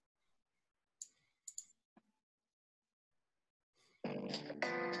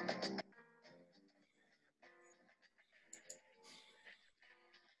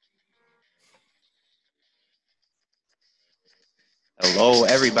Hello,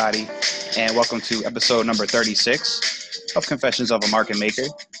 everybody, and welcome to episode number 36 of Confessions of a Market Maker.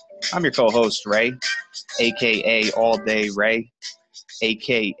 I'm your co-host, Ray, aka All Day Ray,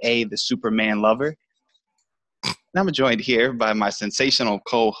 aka the Superman Lover. And I'm joined here by my sensational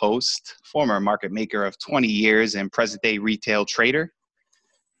co-host, former market maker of 20 years and present-day retail trader,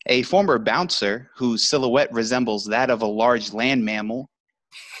 a former bouncer whose silhouette resembles that of a large land mammal.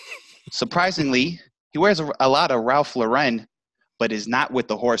 Surprisingly, he wears a lot of Ralph Lauren, but is not with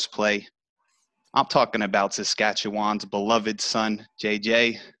the horseplay. I'm talking about Saskatchewan's beloved son,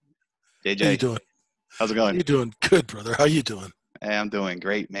 JJ. How you JJ, doing? how's it How going? you doing? Good, brother. How you doing? Hey, I'm doing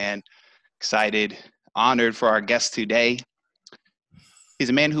great, man. Excited, honored for our guest today. He's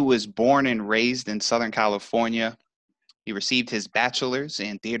a man who was born and raised in Southern California. He received his bachelor's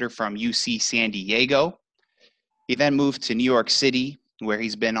in theater from UC San Diego. He then moved to New York City, where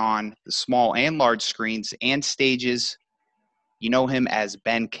he's been on the small and large screens and stages. You know him as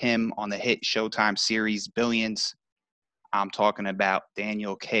Ben Kim on the hit Showtime series Billions. I'm talking about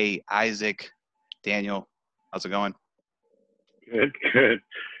Daniel K. Isaac. Daniel, how's it going? Good, good.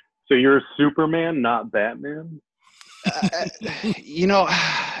 So you're Superman, not Batman? Uh,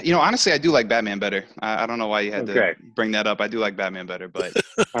 honestly, I do like Batman better. I don't know why you had to bring that up. I do like Batman better, but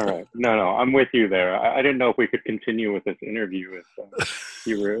all right. No, I'm with you there. I didn't know if we could continue with this interview if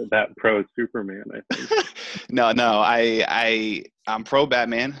you were that pro Superman, I think. No, I'm pro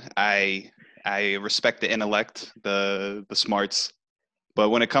Batman. I respect the intellect, the smarts, but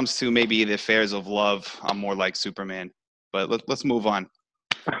when it comes to maybe the affairs of love, I'm more like Superman. But let's move on.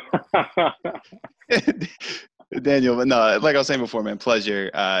 Daniel, but no, like I was saying before, man, pleasure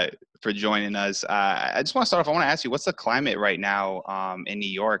for joining us. I just want to start off. I want to ask you, what's the climate right now in New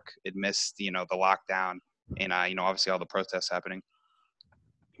York amidst the lockdown and obviously all the protests happening?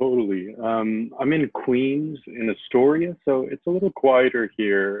 Totally. I'm in Queens in Astoria, so it's a little quieter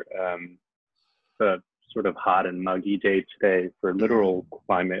here. It's a sort of hot and muggy day today for literal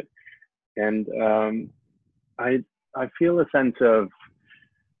climate, and I feel a sense of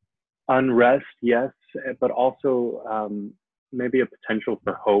unrest, yes, but also maybe a potential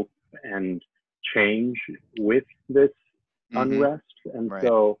for hope and change with this unrest. And right.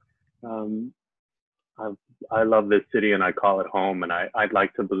 So I love this city and I call it home, and I'd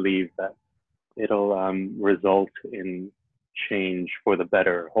like to believe that it'll result in change for the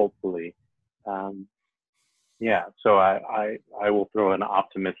better, hopefully. So I will throw an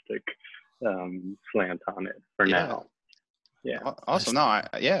optimistic slant on it for now. Yeah. Awesome. No,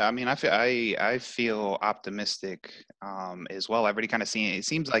 I feel optimistic as well. I've already kind of seen it. It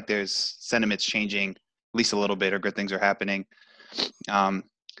seems like there's sentiments changing at least a little bit, or good things are happening.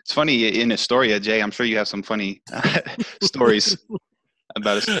 It's funny in Astoria, Jay. I'm sure you have some funny stories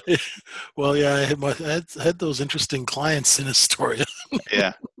about it. Well, yeah, I had those interesting clients in Astoria.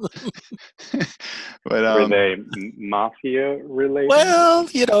 Yeah. But were they mafia related? Well,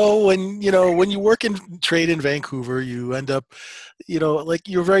 when you work in trade in Vancouver, you end up, like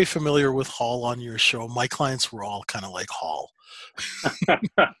you're very familiar with Hall on your show. My clients were all kind of like Hall.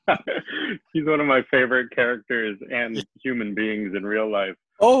 He's one of my favorite characters and human beings in real life.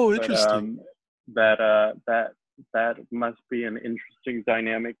 Oh, interesting. That must be an interesting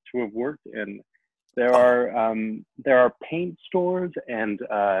dynamic to have worked in. There are paint stores and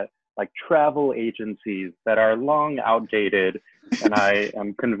like travel agencies that are long outdated, and I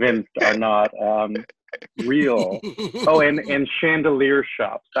am convinced are not real. Oh, and chandelier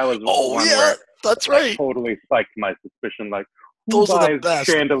shops. That was one where that's right. Totally spiked my suspicion. Like, who those buys are the best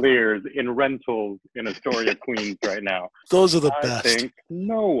chandeliers in rentals in Astoria, Queens right now? Those are the I best. think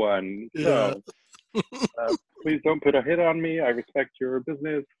no one. Yeah. So, please don't put a hit on me. I respect your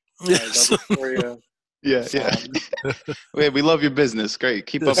business. Yes. I love Astoria. Yeah. We love your business. Great.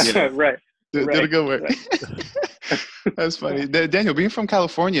 Keep up. Right. Do the good work. Right. That's funny. Daniel, being from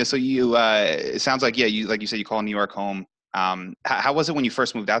California, so you, it sounds like, like you said, you call New York home. How was it when you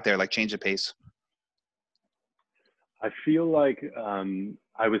first moved out there? Like, change of pace? I feel like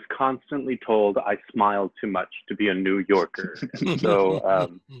I was constantly told I smiled too much to be a New Yorker. And so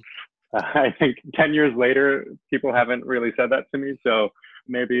I think 10 years later, people haven't really said that to me. So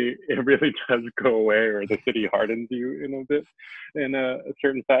maybe it really does go away, or the city hardens you in a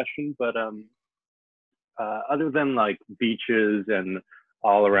certain fashion. But other than like beaches and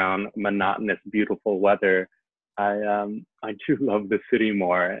all around monotonous, beautiful weather, I do love the city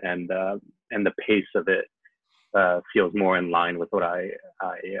more, and the pace of it feels more in line with what I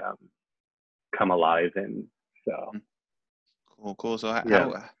come alive in. So cool. So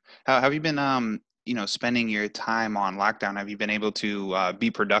how have you been spending your time on lockdown? Have you been able to be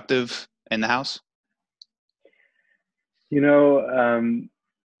productive in the house?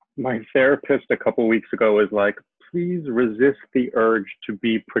 My therapist a couple weeks ago was like, please resist the urge to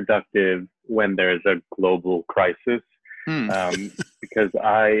be productive when there's a global crisis. Hmm. Because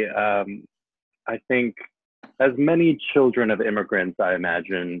I think as many children of immigrants, I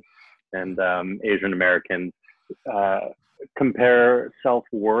imagine, and Asian Americans compare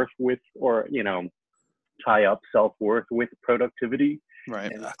self-worth with, or, tie up self-worth with productivity.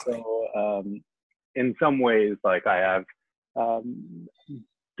 Right. And so in some ways, like I have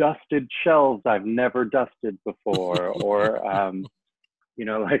dusted shelves I've never dusted before, or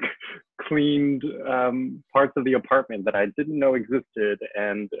like cleaned parts of the apartment that I didn't know existed,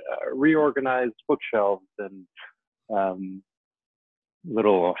 and reorganized bookshelves and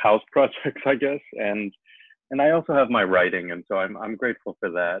little house projects, I guess. And I also have my writing, and so I'm grateful for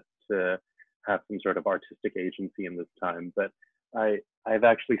that, to have some sort of artistic agency in this time. But I've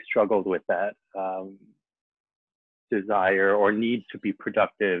actually struggled with that desire or need to be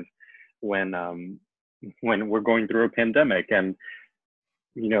productive when we're going through a pandemic, and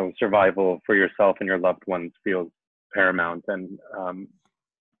survival for yourself and your loved ones feels paramount. And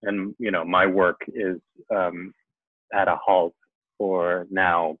my work is at a halt for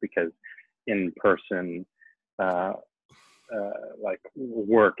now, because in person like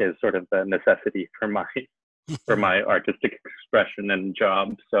work is sort of the necessity for my artistic expression and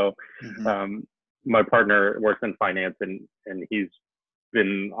job. So my partner works in finance, and he's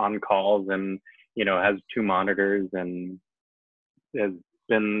been on calls, and has 2 monitors, and has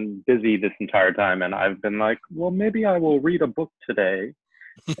been busy this entire time. And I've been like, well, maybe I will read a book today,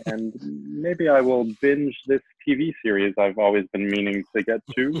 and maybe I will binge this TV series I've always been meaning to get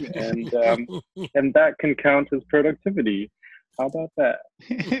to, and that can count as productivity. How about that?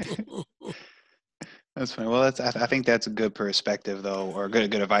 That's funny. Well, I think that's a good perspective, though, or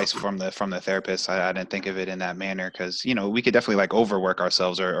good advice from the therapist. I didn't think of it in that manner, because we could definitely like overwork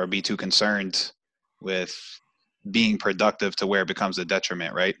ourselves, or be too concerned with being productive to where it becomes a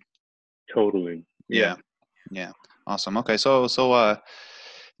detriment, right? Totally. Yeah. Awesome. Okay, so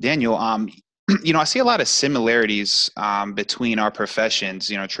Daniel, I see a lot of similarities between our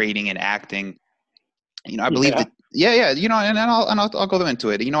professions, trading and acting. I believe that, and I'll go into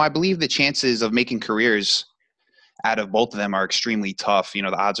it. I believe the chances of making careers out of both of them are extremely tough. The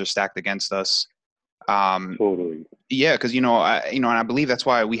odds are stacked against us. Totally. Yeah, because and I believe that's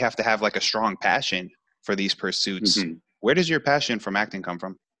why we have to have like a strong passion for these pursuits. Mm-hmm. Where does your passion from acting come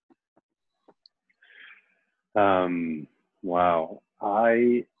from? Wow.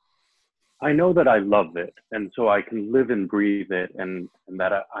 I know that I love it, and so I can live and breathe it, and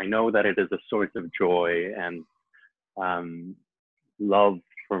that I know that it is a source of joy and love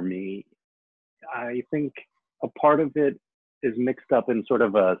for me. I think a part of it is mixed up in sort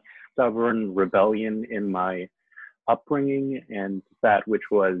of a stubborn rebellion in my upbringing, and that which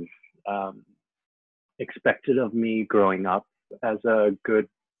was expected of me growing up as a good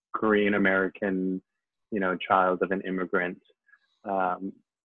Korean American, child of an immigrant.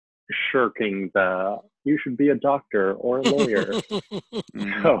 Shirking the you should be a doctor or a lawyer.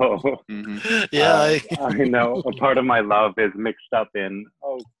 So yeah, I know a part of my love is mixed up in,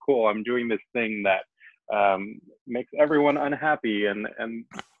 oh cool, I'm doing this thing that makes everyone unhappy, and in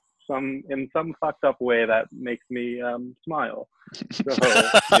some fucked up way that makes me smile. So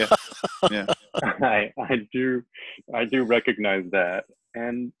I do recognize that,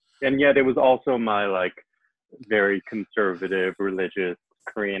 and yet it was also my like very conservative religious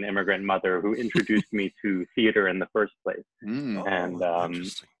Korean immigrant mother who introduced me to theater in the first place, and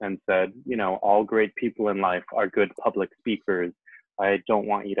said, all great people in life are good public speakers. I don't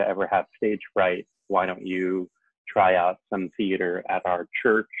want you to ever have stage fright. Why don't you try out some theater at our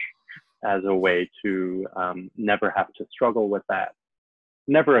church as a way to never have to struggle with that?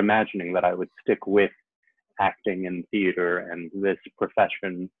 Never imagining that I would stick with acting and theater and this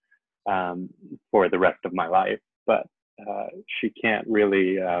profession for the rest of my life. But she can't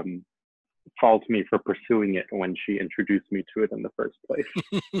really fault me for pursuing it when she introduced me to it in the first place.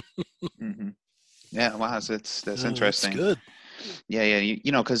 Yeah, wow, that's interesting. That's good. Yeah,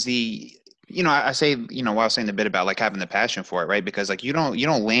 because I say, while I was saying a bit about like having the passion for it, right? Because like you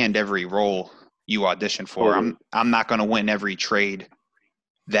don't land every role you audition for. Totally. I'm not going to win every trade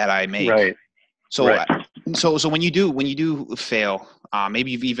that I make. Right. So right. So when you do fail, maybe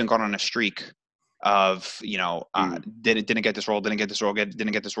you've even gone on a streak of didn't get this role, didn't get this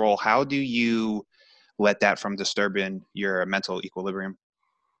role. How do you let that from disturbing your mental equilibrium?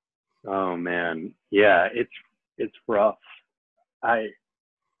 Oh man, yeah, it's rough.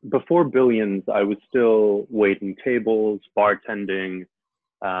 Before Billions, I was still waiting tables, bartending,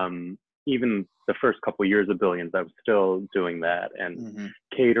 even the first couple years of Billions, I was still doing that, and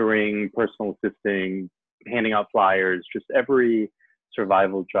catering, personal assisting, handing out flyers, just every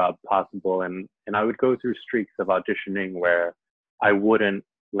survival job possible. And I would go through streaks of auditioning where I wouldn't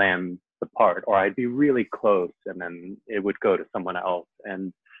land the part, or I'd be really close and then it would go to someone else.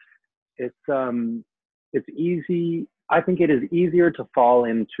 And it's easy. I think it is easier to fall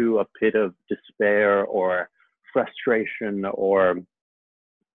into a pit of despair or frustration or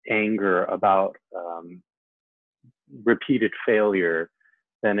anger about repeated failure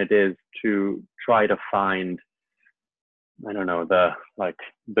than it is to try to find, I don't know, the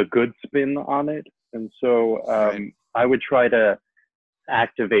good spin on it. And so Right. I would try to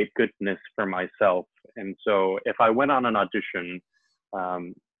activate goodness for myself. And so if I went on an audition,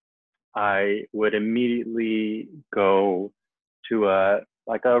 I would immediately go to a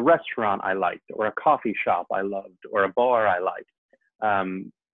restaurant I liked, or a coffee shop I loved, or a bar I liked,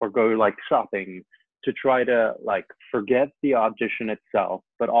 or go like shopping, to try to like forget the audition itself,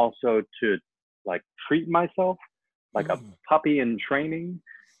 but also to like treat myself like a puppy in training,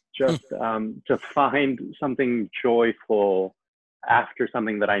 just to find something joyful after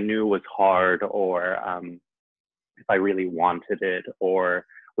something that I knew was hard, or if I really wanted it, or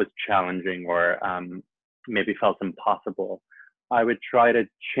was challenging, or maybe felt impossible. I would try to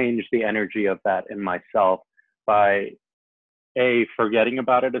change the energy of that in myself by forgetting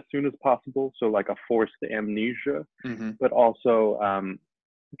about it as soon as possible, so like a forced amnesia, but also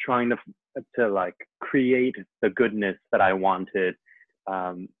trying to like create the goodness that I wanted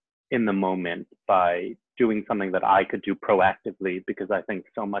in the moment by doing something that I could do proactively, because I think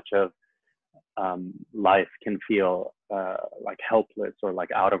so much of life can feel like helpless or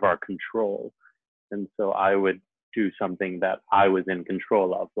like out of our control. And so I would do something that I was in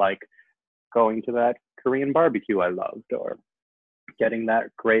control of, like going to that Korean barbecue I loved, or getting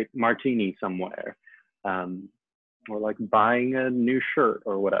that great martini somewhere, or like buying a new shirt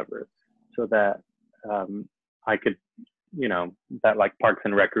or whatever, so that I could, that like Parks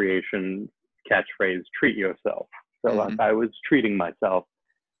and Recreation catchphrase, treat yourself. So like I was treating myself,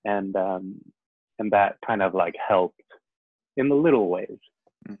 and that kind of like helped in the little ways,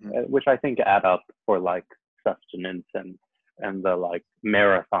 which I think add up for like sustenance and the like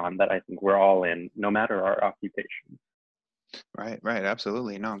marathon that I think we're all in, no matter our occupation. Right,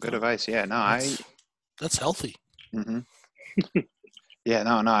 absolutely. No, good advice. Yeah, no, that's healthy. Yeah,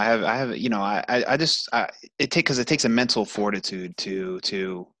 no, I have, because it takes a mental fortitude to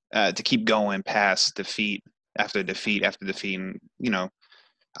keep going past defeat after defeat after defeat, and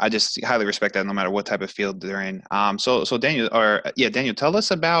I just highly respect that, no matter what type of field they're in. So Daniel, tell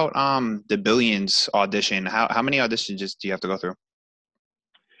us about the Billions audition. How many auditions do you have to go through?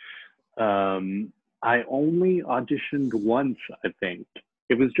 I only auditioned once, I think.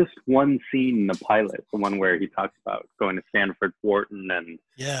 It was just one scene in the pilot, the one where he talks about going to Stanford Wharton and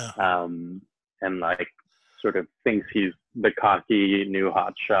like sort of thinks he's the cocky new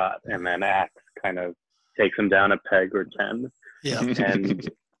hotshot, and then acts kind of takes him down a peg or 10. Yeah. And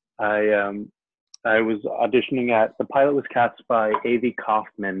I was auditioning the pilot was cast by Avi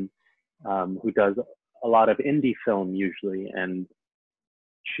Kaufman, who does a lot of indie film usually, and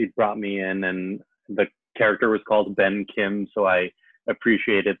she brought me in, and the character was called Ben Kim, so I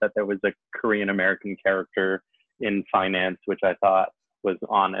appreciated that there was a Korean American character in finance, which I thought was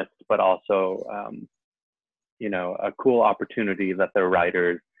honest, but also a cool opportunity that the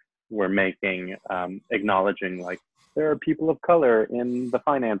writers were making, acknowledging like there are people of color in the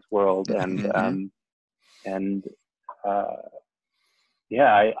finance world. I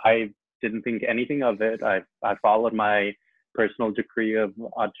didn't think anything of it. I followed my personal decree of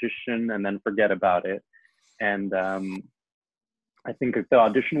audition and then forget about it. And I think the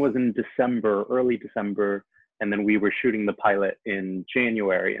audition was in December, early December, and then we were shooting the pilot in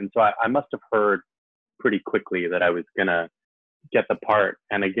January. And so I must have heard pretty quickly that I was gonna get the part.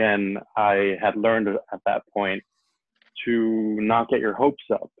 And again, I had learned at that point to not get your hopes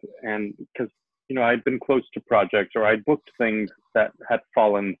up, and because I'd been close to projects, or I'd booked things that had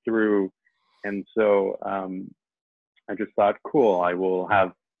fallen through, and so I just thought, cool, I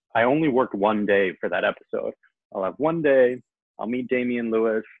only worked one day for that episode. I'll have one day, I'll meet Damian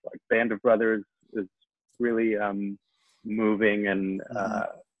Lewis. Like Band of Brothers is really moving and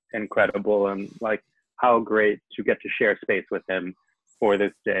incredible, and like how great to get to share space with him for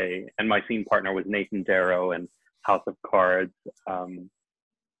this day. And my scene partner was Nathan Darrow and House of Cards,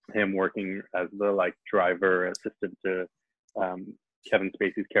 him working as the like driver assistant to Kevin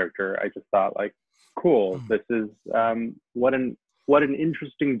Spacey's character. I just thought like, cool, this is what an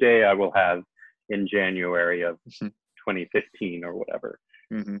interesting day I will have in January of 2015 or whatever.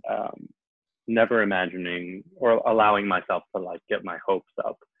 Mm-hmm. Never imagining or allowing myself to like get my hopes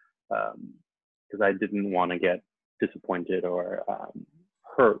up, because I didn't want to get disappointed or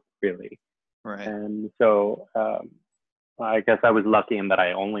hurt really. Right. And so I guess I was lucky in that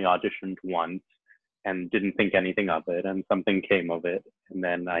I only auditioned once and didn't think anything of it, and something came of it. And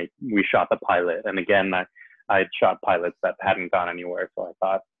then we shot the pilot, and again I had shot pilots that hadn't gone anywhere, so I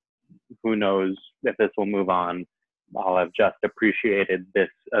thought, who knows if this will move on. I'll have just appreciated this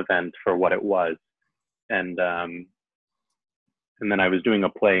event for what it was. And then I was doing a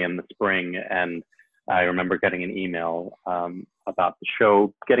play in the spring, and I remember getting an email about the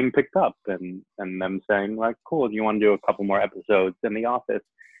show getting picked up, and them saying like, cool, do you want to do a couple more episodes in The Office?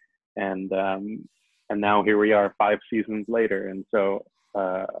 And now here we are 5 seasons later. And so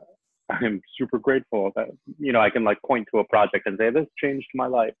I'm super grateful that, you know, I can like point to a project and say, this changed my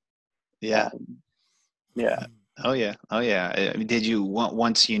life. Yeah. Yeah. Oh yeah. Oh yeah. I mean, did you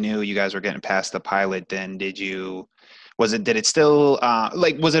once you knew you guys were getting past the pilot? Then did it still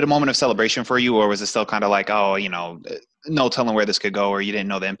like, was it a moment of celebration for you, or was it still kind of like, oh, you know, no telling where this could go, or you didn't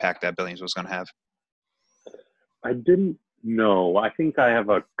know the impact that Billions was going to have? I didn't know. I think I have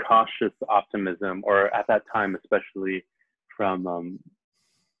a cautious optimism, or at that time, especially from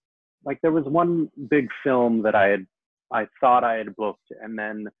like there was one big film that I thought I had booked, and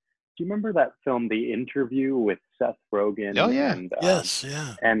then do you remember that film, The Interview, with Seth Rogen? Oh yeah. And Yes,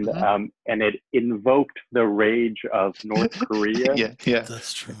 yeah. and Mhm. and it invoked the rage of North Korea. Yeah. Yeah.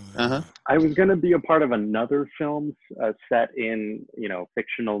 That's true. Uh-huh. I was going to be a part of another film set in, you know,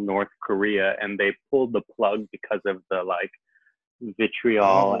 fictional North Korea, and they pulled the plug because of the like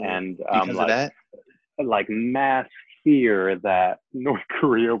vitriol Oh, and because of that? like mass fear that North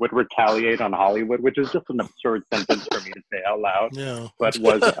Korea would retaliate on Hollywood, which is just an absurd sentence for me to say out loud, Yeah. but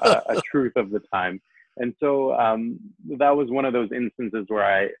was a truth of the time. And so that was one of those instances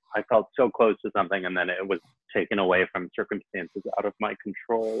where I felt so close to something, and then it was taken away from circumstances out of my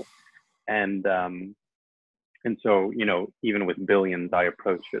control. And so, you know, even with Billions, I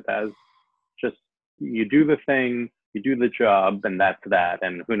approached it as just, you do the thing, you do the job, and that's that,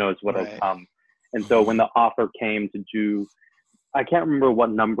 and who knows what'll Right. come. And so when the offer came to do, I can't remember what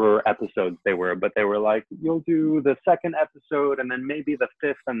number episodes they were, but they were like, you'll do the 2nd episode and then maybe the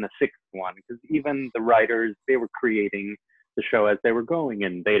 5th and the 6th one, because even the writers, they were creating the show as they were going,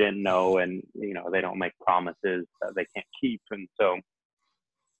 and they didn't know, and you know, they don't make promises that they can't keep. And so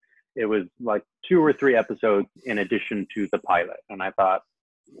it was like 2 or 3 episodes in addition to the pilot, and I thought,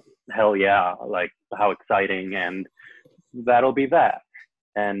 hell yeah, like how exciting, and that'll be that.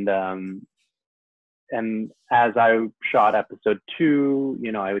 And as I shot episode 2,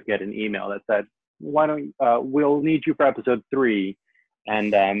 you know, I would get an email that said, why don't we'll need you for episode 3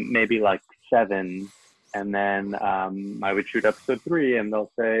 and maybe like 7. And then I would shoot episode 3 and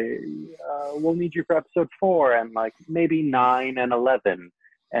they'll say, we'll need you for episode 4 and like maybe 9 and 11.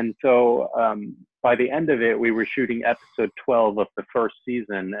 And so by the end of it, we were shooting episode 12 of the 1st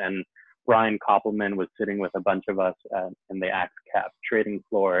season, and Brian Koppelman was sitting with a bunch of us in the AXCAP trading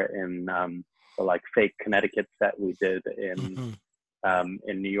floor in the like fake Connecticut set we did in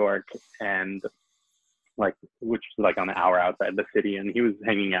New York, and like, which was like an hour outside the city. And he was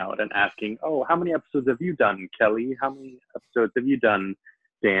hanging out and asking, oh, how many episodes have you done, Kelly? How many episodes have you done,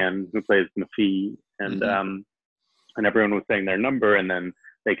 Dan, who plays Mafee? And and everyone was saying their number, and then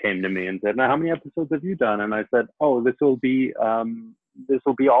they came to me and said, now how many episodes have you done? And I said, oh, this will be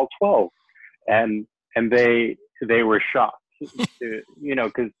all 12. And they were shocked, you know,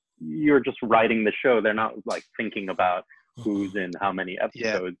 because you're just writing the show. They're not like thinking about who's in how many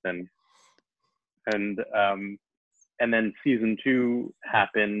episodes. Yeah. And then season 2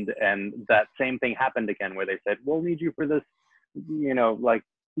 happened, and that same thing happened again, where they said, we'll need you for this, you know, like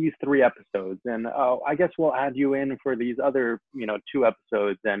these 3 episodes, and oh, I guess we'll add you in for these other, you know, 2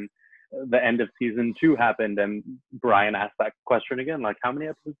 episodes. And the end of season 2 happened, and Brian asked that question again, like, how many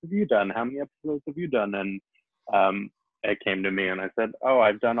episodes have you done? How many episodes have you done? And it came to me, and I said, oh,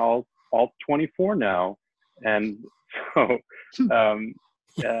 I've done all 24 now. And so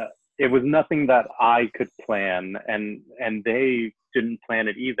it was nothing that I could plan, and they didn't plan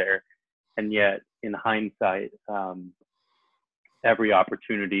it either. And yet, in hindsight, every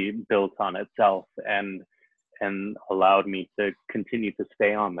opportunity built on itself and allowed me to continue to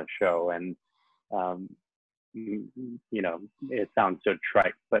stay on the show. And you know, it sounds so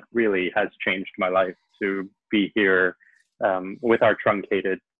trite, but really has changed my life to be here with our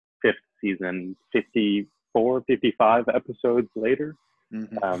truncated 5th season, 54, 55 episodes later.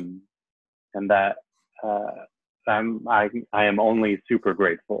 And that I am only super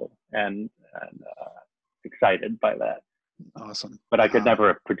grateful and excited by that. Awesome. But I could never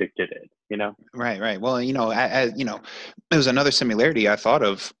have predicted it, you know? Right. Well, there's another similarity I thought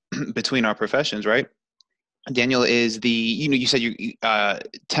of between our professions, right? Daniel, is you said you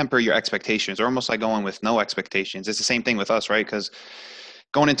temper your expectations, or almost like going with no expectations. It's the same thing with us, right? Because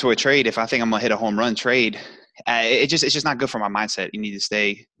going into a trade, if I think I'm gonna hit a home run trade, it's just not good for my mindset. You need to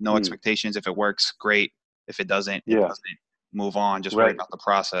stay no expectations. If it works, great. If it doesn't, it doesn't. Move on. Just worry about the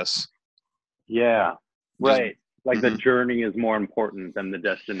process. Yeah, right. Like the journey is more important than the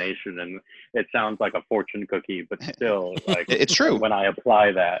destination, and it sounds like a fortune cookie, but still, like it's true. When I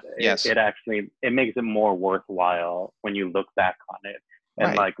apply that, yes, it actually makes it more worthwhile when you look back on it,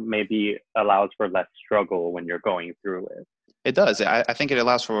 and like maybe allows for less struggle when you're going through it. It does. I think it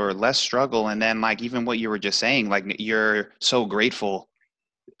allows for less struggle, and then like even what you were just saying, like you're so grateful,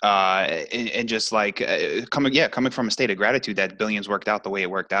 and just like coming from a state of gratitude that Billions worked out the way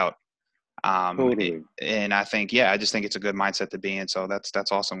it worked out. Totally. And I think, I just think it's a good mindset to be in. So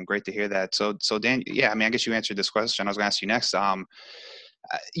that's awesome. Great to hear that. So Dan, I mean, I guess you answered this question. I was gonna ask you next. Obviously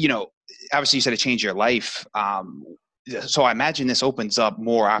you said it changed your life. So I imagine this opens up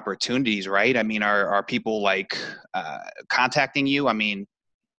more opportunities, right? I mean, are people like contacting you? I mean,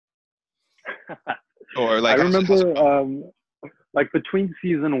 or like I remember like between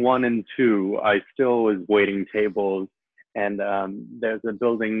season 1 and 2, I still was waiting tables. And there's a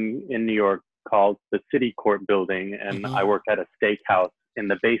building in New York called the City Court Building, and I worked at a steakhouse in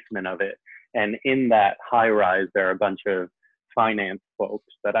the basement of it. And in that high rise, there are a bunch of finance folks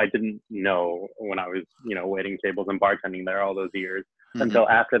that I didn't know when I was, waiting tables and bartending there all those years, until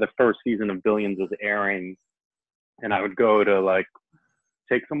after the first season of Billions was airing. And I would go to like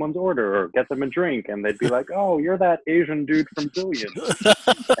take someone's order or get them a drink, and they'd be like, "Oh, you're that Asian dude from Billions."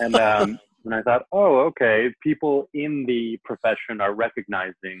 And I thought, oh, okay, people in the profession are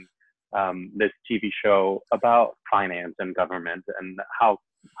recognizing this TV show about finance and government, and how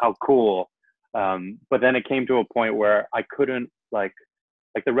cool. But then it came to a point where I couldn't like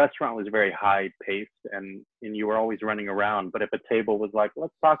the restaurant was very high paced, and you were always running around. But if a table was like,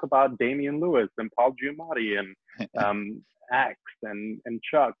 let's talk about Damian Lewis and Paul Giamatti and Axe and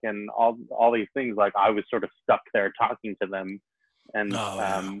Chuck and all these things, like I was sort of stuck there talking to them, and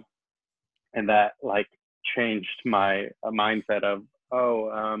and that like changed my mindset of,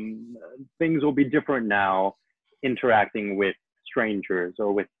 things will be different now interacting with strangers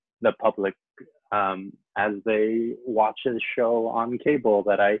or with the public as they watch a show on cable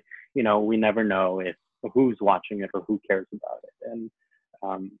that we never know if who's watching it or who cares about it.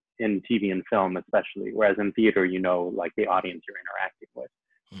 And in TV and film especially, whereas in theater, like the audience you're interacting with.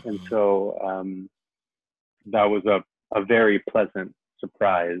 And so that was a very pleasant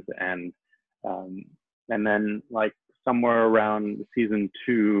surprise. And then like somewhere around season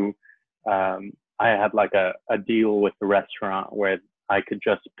 2, I had like a deal with the restaurant where I could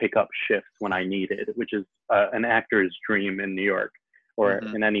just pick up shifts when I needed, which is an actor's dream in New York or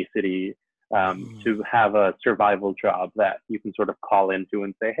in any city, to have a survival job that you can sort of call into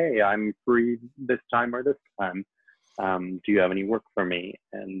and say, hey, I'm free this time or this time. Do you have any work for me?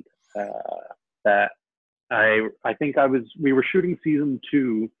 And that I think we were shooting season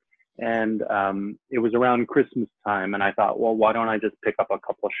 2, and it was around Christmas time, and I thought, well, why don't I just pick up a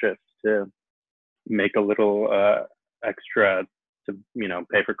couple of shifts to make a little extra to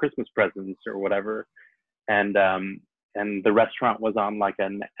pay for Christmas presents or whatever. And the restaurant was on like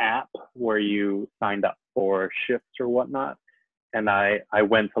an app where you signed up for shifts or whatnot, and I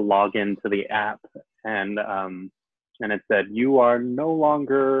went to log into the app, and it said, you are no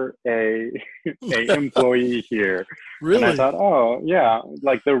longer a employee here. Really? And I thought, oh yeah,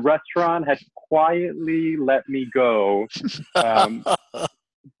 like the restaurant had quietly let me go,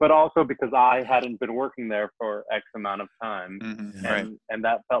 but also because I hadn't been working there for X amount of time. And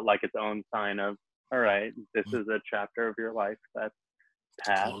that felt like its own sign of, all right, this is a chapter of your life that's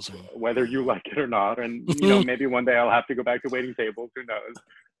passed, whether you like it or not. And maybe one day I'll have to go back to waiting tables, who knows.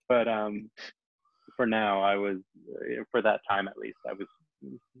 But for now, for that time at least,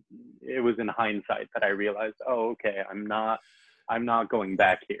 it was in hindsight that I realized, oh, okay, I'm not going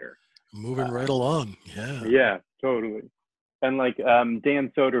back here. Moving right along. Yeah, totally. And like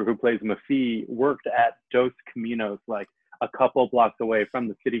Dan Soder, who plays Mafi, worked at Dos Caminos, like a couple blocks away from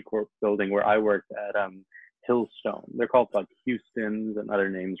the City Court building where I worked at Hillstone. They're called like Houston's and other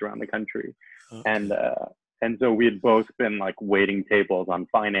names around the country. Okay. And so we had both been like waiting tables on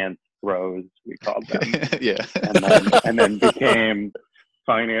finance bros, we called them. Yeah. And then became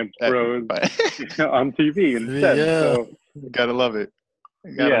finance bros on TV instead. Yeah. So, gotta love it.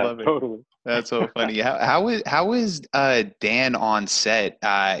 You gotta Yeah, love it. totally. That's so funny. How is Dan on set?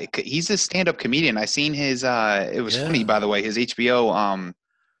 He's a stand-up comedian. I seen his it was funny, by the way, his HBO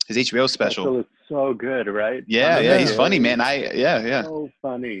special. Special is so good, right? Yeah, Funny yeah, and he's Yeah. funny, Scary. man. Yeah. So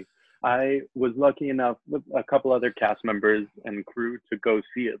funny. I was lucky enough with a couple other cast members and crew to go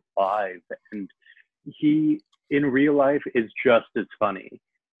see it live, and he in real life is just as funny.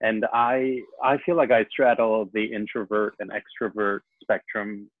 And I feel like I straddle the introvert and extrovert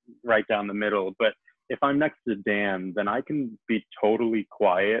spectrum right down the middle. But if I'm next to Dan, then I can be totally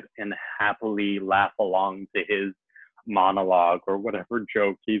quiet and happily laugh along to his monologue or whatever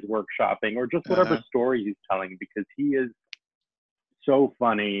joke he's workshopping or just whatever Uh-huh. story he's telling, because he is so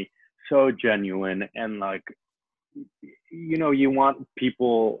funny, so genuine, and like, you want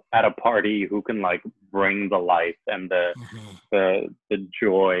people at a party who can like bring the life and Mhm. the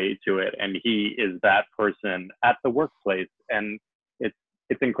joy to it, and he is that person at the workplace, and it's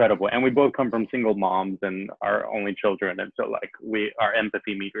it's incredible. And we both come from single moms and our only children, and so like our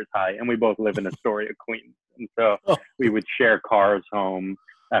empathy meter's high, and we both live in Astoria, Queens, and so Oh, we would share cars home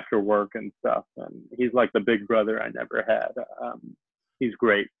after work and stuff, and he's like the big brother I never had. He's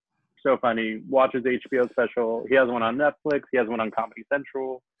great, so funny. Watch his HBO special. He has one on Netflix. He has one on Comedy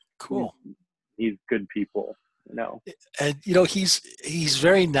Central. He's, cool. he's good people, you know. And he's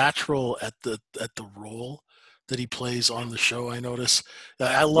very natural at the role that he plays on the show. I notice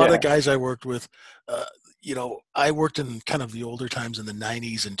a lot of Yeah, guys I worked with. Uh, I worked in kind of the older times in the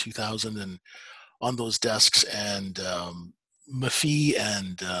 '90s and 2000, and on those desks, and Maffei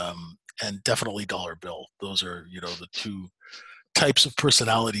and definitely Dollar Bill. Those are the two types of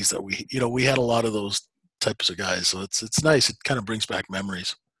personalities that we had a lot of those types of guys. So it's nice. It kind of brings back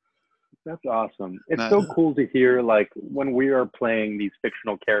memories. that's awesome. It's Nice. so cool to hear, like, when we are playing these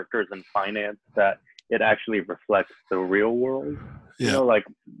fictional characters in finance, that it actually reflects the real world. You Yeah. know, like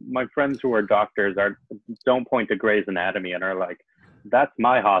my friends who are doctors don't point to Grey's Anatomy and are like, "That's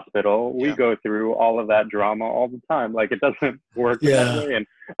my hospital. We Yeah. go through all of that drama all the time." Like, it doesn't work in that Yeah. way. And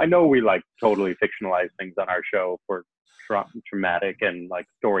I know we like totally fictionalize things on our show for traumatic and like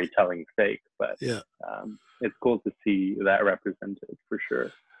storytelling sake, but Yeah. it's cool to see that represented for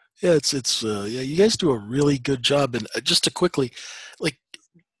sure. Yeah, it's yeah, you guys do a really good job. And just to quickly, like,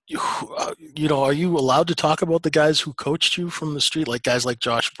 are you allowed to talk about the guys who coached you from the street, like guys like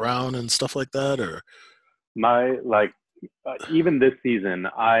Josh Brown and stuff like that, or? My like even this season,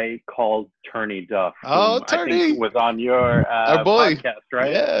 I called Turney Duff, Oh, whom I think Turney, was on your our boy. podcast,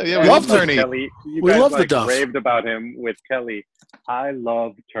 right? Yeah, we And love Love the like Turney. Kelly, you we guys love the like Duff. raved about him with Kelly. I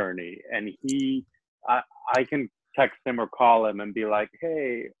love Turney, and I, I can text him or call him and be like,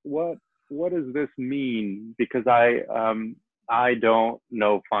 "Hey, what does this mean?" Because I don't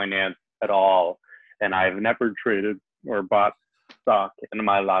know finance at all, and I've never traded or bought stock in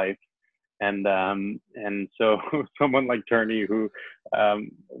my life. And so someone like Turney, who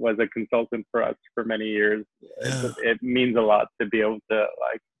was a consultant for us for many years, Yeah. it means a lot to be able to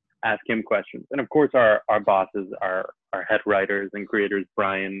like ask him questions. And of course, our bosses, our head writers and creators,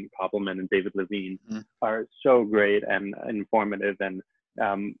 Brian Koppelman and David Levine, Mhm. are so great and informative and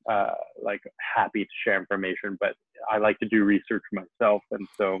like happy to share information. But I like to do research myself, and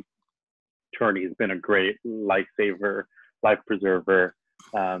so Turney has been a great lifesaver, life preserver,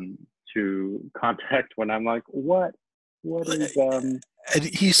 to contact when I'm like, what is And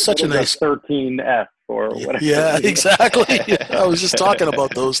he's what such a is a nice. 13F or whatever Yeah, it is. exactly. I was just talking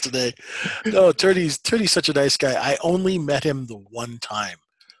about those today. No, Turney's such a nice guy. I only met him the one time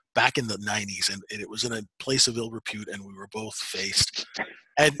back in the '90s, and it was in a place of ill repute, and we were both faced.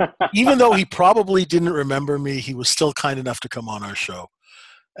 And even though he probably didn't remember me, he was still kind enough to come on our show.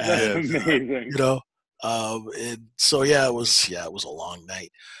 That's And amazing. you know, and so it was a long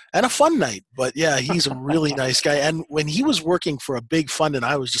night and a fun night. But yeah, he's a really nice guy. And when he was working for a big fund, and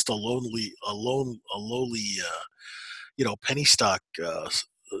I was just a lowly, penny stock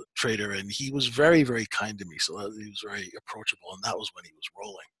trader, and he was very, very kind to me. So he was very approachable, and that was when he was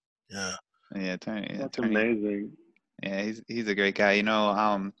rolling. Yeah. Yeah, Turney. That's Turney. amazing. Yeah, he's a great guy.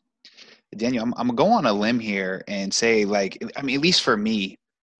 Daniel, I'm gonna go on a limb here and say, like, I mean, at least for me,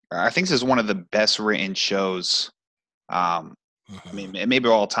 I think this is one of the best written shows. I mean, maybe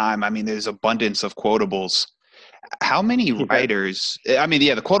all time. I mean, there's abundance of quotables. How many Yeah. writers? I mean,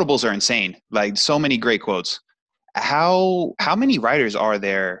 yeah, the quotables are insane. Like, so many great quotes. How many writers are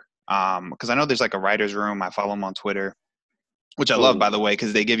there? Because I know there's like a writers' room. I follow them on Twitter, which I love, by the way,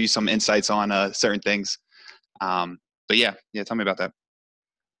 because they give you some insights on certain things. But yeah, tell me about that.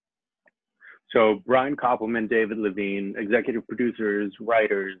 So Brian Koppelman, David Levine, executive producers,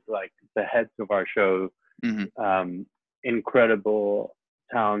 writers, like the heads of our show, Mhm. incredible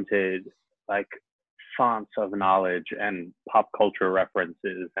talented, like, fonts of knowledge and pop culture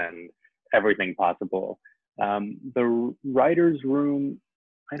references and everything possible. The writer's room,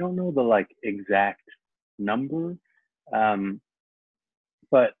 I don't know the like exact number,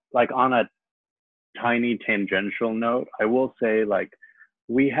 but like on a tiny tangential note, I will say like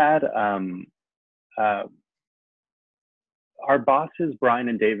we had our bosses, Brian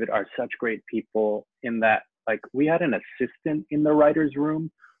and David, are such great people in that like we had an assistant in the writer's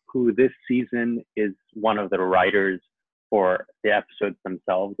room who this season is one of the writers for the episodes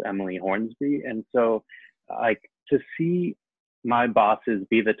themselves, Emily Hornsby. And so like to see my bosses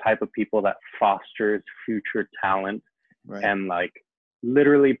be the type of people that fosters future talent, right, and like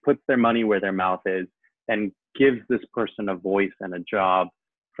literally puts their money where their mouth is and gives this person a voice and a job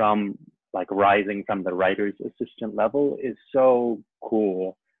from like rising from the writer's assistant level is so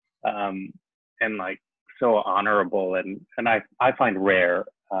cool, and like so honorable, and I find rare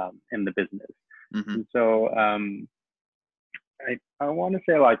in the business. Mm-hmm. And so I want to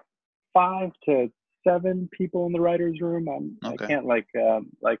say like 5 to 7 people in the writer's room. Okay. I can't like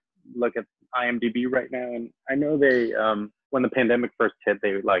look at IMDb right now, and I know they when the pandemic first hit,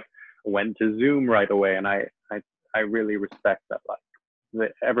 they like went to Zoom right away, and I really respect that, like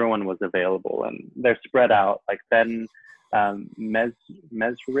that everyone was available and they're spread out. Like Ben Mesrich,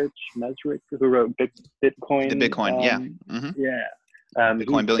 who wrote Bitcoin. The Bitcoin, yeah. Mm-hmm. Yeah.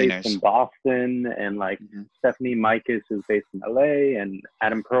 Bitcoin he's billionaires. based in Boston, and like Stephanie Mikus is based in LA, and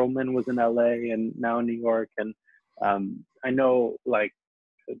Adam Perlman was in LA and now in New York. And I know like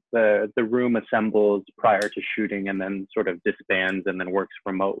the room assembles prior to shooting and then sort of disbands and then works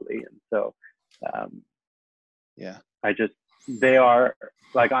remotely. And so yeah, they are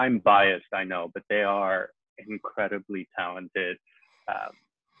like, I'm biased, I know, but they are incredibly talented,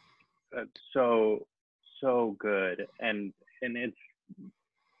 so good, and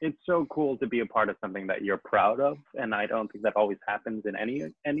it's so cool to be a part of something that you're proud of, and I don't think that always happens in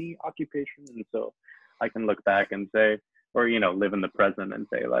any occupation. And so I can look back and say, or live in the present and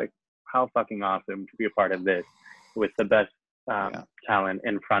say like, how fucking awesome to be a part of this with the best talent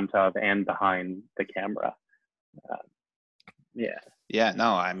in front of and behind the camera. Yeah,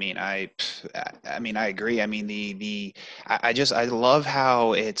 no, I mean, I agree. I mean, I love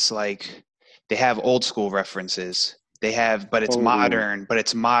how it's like they have old school references. They have, but it's modern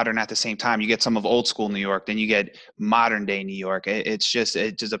at the same time. You get some of old school New York, then you get modern day New York. It's just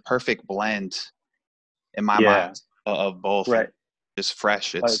a perfect blend in my mind of both. Right. Just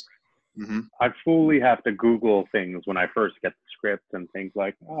fresh. It's. I fully have to Google things when I first get the script and think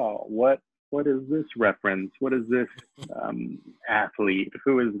like, oh, what is this reference? What is this athlete?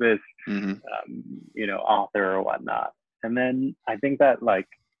 Who is this, author or whatnot? And then I think that like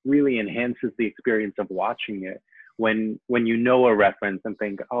really enhances the experience of watching it when you know a reference and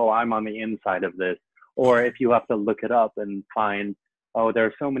think, oh, I'm on the inside of this. Or if you have to look it up and find, oh, there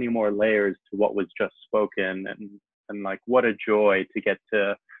are so many more layers to what was just spoken, and like what a joy to get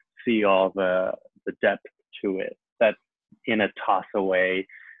to see all the depth to it. That's in a toss away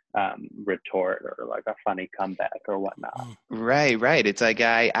retort or like a funny comeback or whatnot. Right. It's like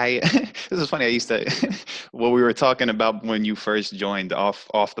I this is funny. I used to what we were talking about when you first joined off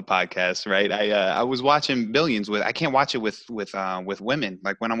the podcast, right? I was watching Billions I can't watch it with women.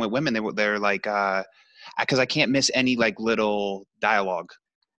 Like when I'm with women, they're like because I can't miss any like little dialogue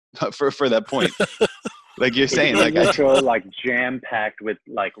for that point. Like you're saying, like a show like jam packed with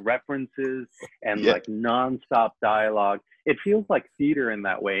like references and like nonstop dialogue. It feels like theater in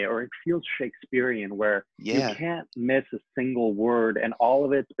that way, or it feels Shakespearean, where you can't miss a single word, and all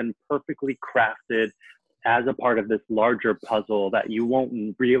of it's been perfectly crafted as a part of this larger puzzle that you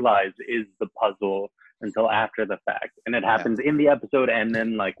won't realize is the puzzle until after the fact. And it happens in the episode and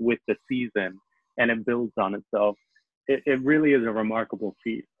then like with the season, and it builds on itself. It really is a remarkable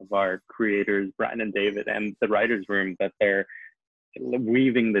feat of our creators, Brian and David, and the writer's room, that they're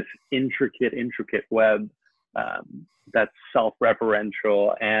weaving this intricate web that's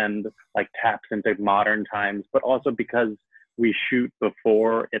self-referential and like taps into modern times, but also because we shoot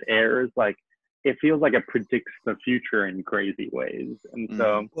before it airs, like it feels like it predicts the future in crazy ways. And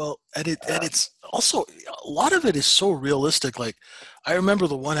so it's also a lot of it is so realistic. Like I remember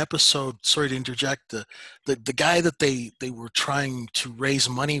the one episode, sorry to interject, the guy that they were trying to raise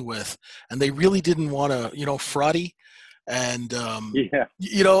money with, and they really didn't want to, fraudy, and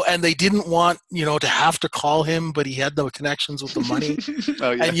and they didn't want to have to call him, but he had the connections with the money.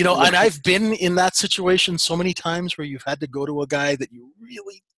 And and I've been in that situation so many times where you've had to go to a guy that you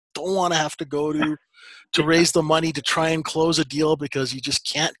really don't want to have to go to raise the money to try and close a deal because you just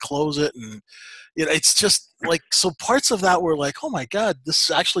can't close it, and it's just like, so parts of that were like, oh my God, this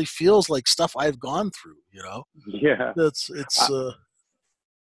actually feels like stuff I've gone through, Yeah. It's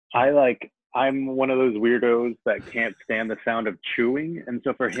I'm one of those weirdos that can't stand the sound of chewing. And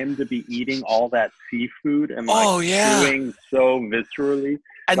so for him to be eating all that seafood and like chewing so viscerally,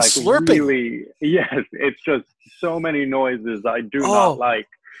 and like slurping. Really, yes, it's just so many noises I do not like.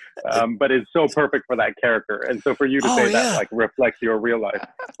 But it's so perfect for that character. And so for you to say that like reflects your real life,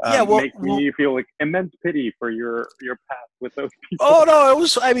 makes me feel like immense pity for your path with those people. Oh no, it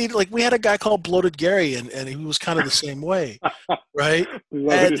was, I mean, like we had a guy called Bloated Gary and he was kind of the same way. Right?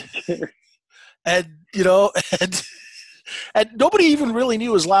 And and nobody even really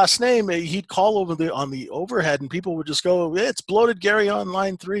knew his last name. He'd call over on the overhead and people would just go, it's Bloated Gary on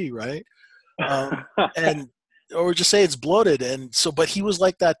line 3, right? Or just say it's bloated. And so, but he was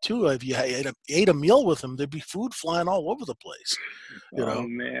like that too. If you ate a meal with him, there'd be food flying all over the place, Oh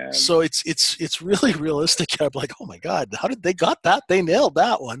man. So it's really realistic. I'm like, oh my God, how did they got that? They nailed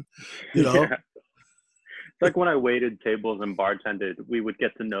that one, Yeah. It's like when I waited tables and bartended, we would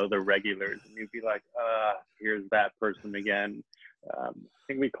get to know the regulars and you'd be like, here's that person again. I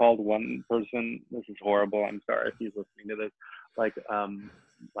think we called one person, this is horrible, I'm sorry if he's listening to this, like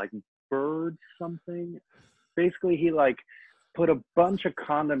Bird something. Basically, he like put a bunch of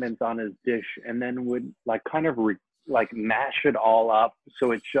condiments on his dish and then would like kind of mash it all up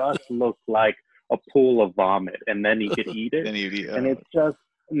so it just looked like a pool of vomit, and then he could eat it. And it's just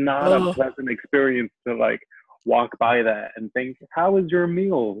not a pleasant experience to like walk by that and think, "How is your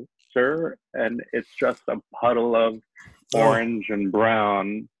meal, sir?" And it's just a puddle of orange and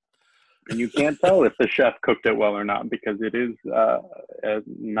brown. And you can't tell if the chef cooked it well or not because it is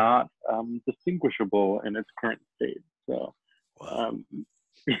not distinguishable in its current state. So,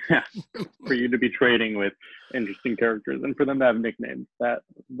 yeah, for you to be trading with interesting characters and for them to have nicknames, that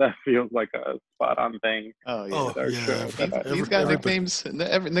feels like a spot on thing. Oh yeah, he's got nicknames.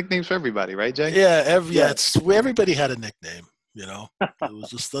 Nicknames for everybody, right, Jay? Yeah, everybody had a nickname. It was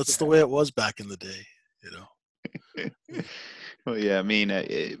just that's the way it was back in the day. Well, yeah, I mean.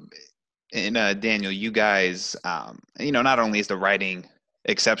 And Daniel, you guys, not only is the writing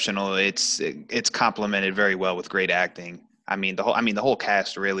exceptional, it's complemented very well with great acting. I mean, the whole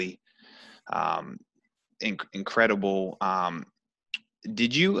cast really, incredible.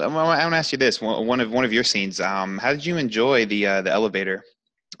 Did you? I want to ask you this. One of your scenes. How did you enjoy the elevator?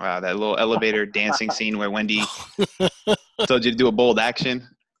 That little elevator dancing scene where Wendy told you to do a bold action.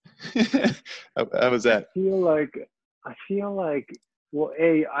 How was that? I feel like. Well,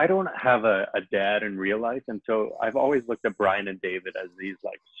 I don't have a dad in real life, and so I've always looked at Brian and David as these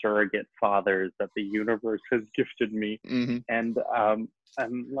like surrogate fathers that the universe has gifted me. Mm-hmm. And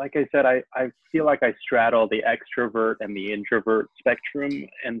like I said, I feel like I straddle the extrovert and the introvert spectrum,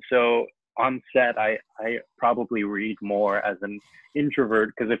 and so on set, I probably read more as an introvert,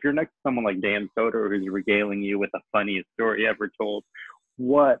 because if you're next to someone like Dan Soder who's regaling you with the funniest story ever told,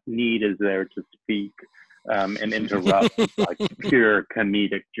 what need is there to speak? And interrupt like pure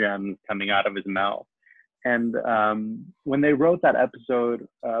comedic gems coming out of his mouth. And when they wrote that episode,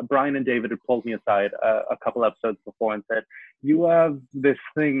 Brian and David had pulled me aside a couple episodes before and said, "You have this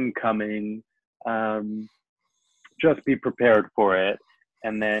thing coming. Just be prepared for it."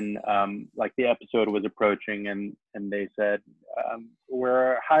 And then like the episode was approaching and they said,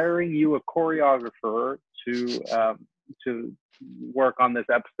 "We're hiring you a choreographer to work on this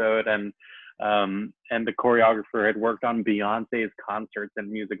episode." And the choreographer had worked on Beyonce's concerts and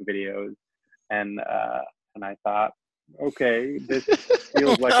music videos, and I thought, okay, this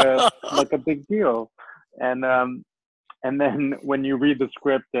feels like a big deal. And then when you read the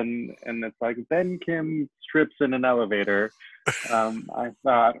script and it's like Ben Kim strips in an elevator, I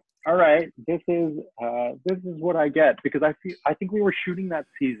thought, all right, this is what I get, because I think we were shooting that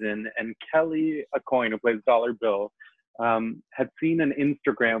season, and Kelly Aucoin, who plays Dollar Bill, had seen an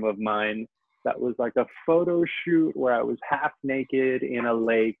Instagram of mine that was like a photo shoot where I was half naked in a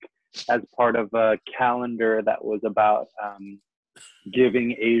lake as part of a calendar that was about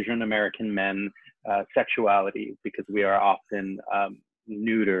giving Asian American men sexuality, because we are often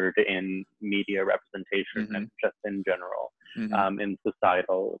neutered in media representation and just in general, in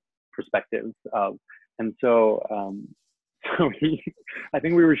societal perspectives. And so I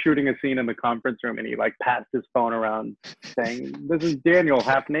think we were shooting a scene in the conference room, and he like passed his phone around saying, "This is Daniel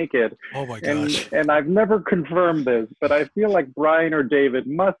half naked." Oh my gosh. And I've never confirmed this, but I feel like Brian or David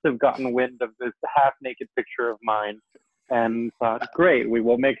must have gotten wind of this half naked picture of mine and thought, great, we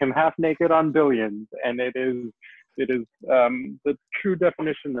will make him half naked on Billions. And it is the true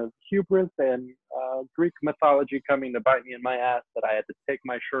definition of hubris and Greek mythology coming to bite me in my ass, that I had to take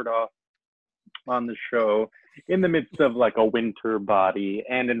my shirt off on the show in the midst of like a winter body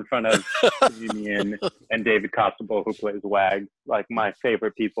and in front of Damien and David Costabile, who plays Wags, like my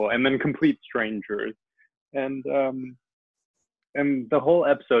favorite people, and then complete strangers. And the whole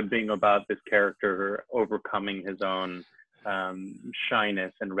episode being about this character overcoming his own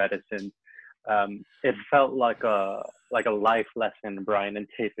shyness and reticence. It felt like a life lesson Brian and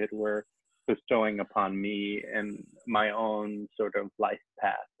David were bestowing upon me and my own sort of life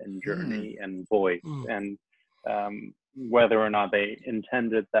path and journey and voice. And whether or not they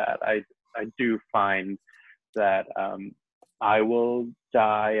intended that, I do find that I will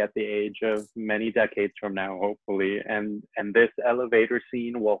die at the age of many decades from now, hopefully, and this elevator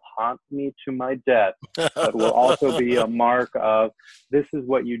scene will haunt me to my death, but will also be a mark of this is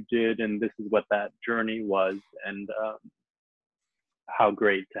what you did and this is what that journey was, and how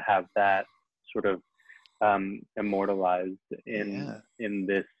great to have that sort of immortalized in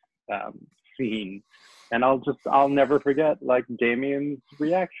this scene. And I'll never forget like Damien's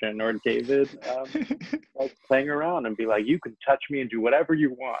reaction, or David like playing around and be like, you can touch me and do whatever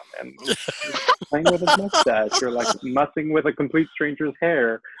you want, and playing with his mustache or like mussing with a complete stranger's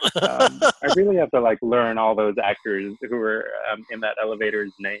hair. I really have to like learn all those actors who were in that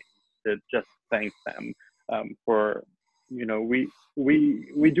elevator's name to just thank them for, you know,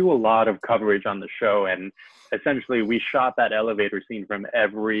 we do a lot of coverage on the show, and essentially we shot that elevator scene from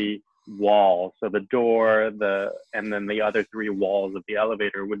every wall. So the door, and then the other 3 walls of the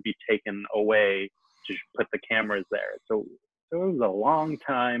elevator would be taken away to put the cameras there. So it was a long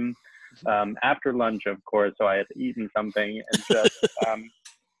time after lunch, of course. So I had eaten something, and just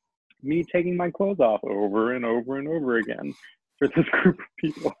me taking my clothes off over and over and over again for this group of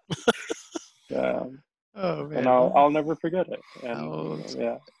people. Oh man, and I'll never forget it.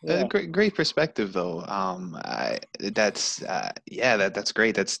 And great perspective though. That's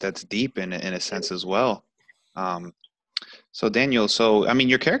great. That's deep in a sense as well. So Daniel, I mean,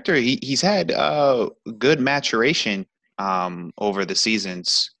 your character, he's had good maturation over the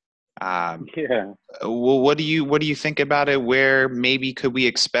seasons. What do you think about it? Where maybe could we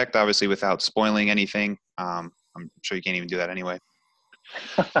expect, obviously without spoiling anything? I'm sure you can't even do that anyway.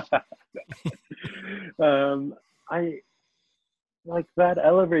 I like that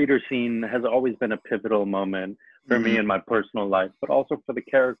elevator scene has always been a pivotal moment for me in my personal life, but also for the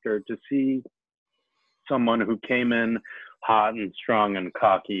character, to see someone who came in hot and strong and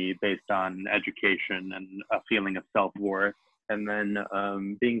cocky based on education and a feeling of self-worth, and then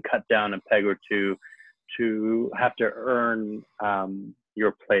being cut down a peg or two to have to earn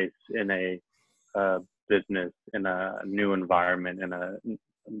your place in a business, in a new environment, in a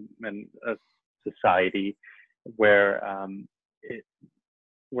society where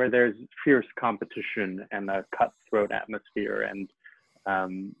there's fierce competition and a cutthroat atmosphere, and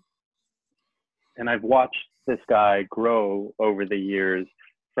I've watched this guy grow over the years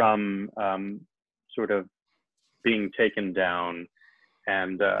from sort of being taken down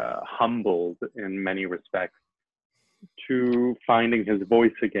and humbled in many respects to finding his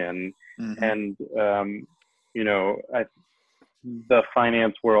voice again. And you know, the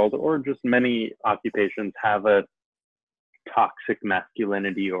finance world, or just many occupations, have a toxic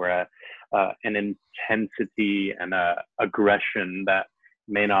masculinity or an intensity and a aggression that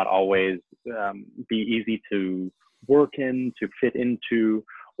may not always be easy to work in, to fit into,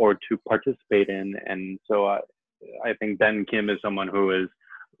 or to participate in. And so I think Ben Kim is someone who is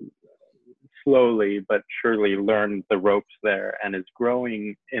slowly but surely learned the ropes there and is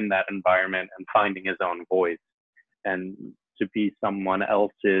growing in that environment and finding his own voice. And to be someone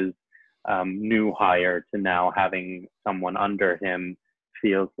else's new hire to now having someone under him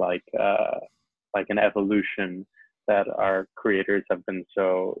feels like an evolution that our creators have been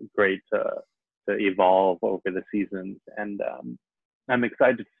so great to evolve over the seasons. And I'm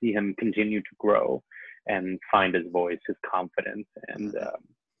excited to see him continue to grow and find his voice, his confidence,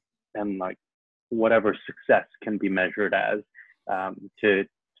 and like whatever success can be measured as, to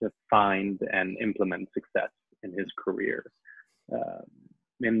find and implement success in his career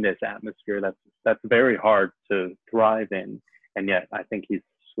in this atmosphere that's very hard to thrive in, and yet I think he's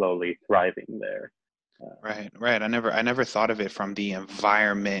slowly thriving there. Right. I never thought of it from the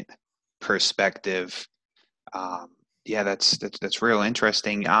environment perspective. That's real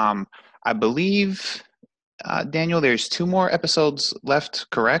interesting. I believe, Daniel, there's 2 more episodes left,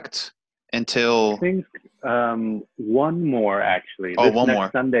 correct? Until I think one more actually. Oh, this one next more.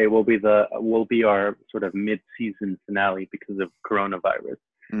 Sunday will be our sort of mid-season finale because of coronavirus.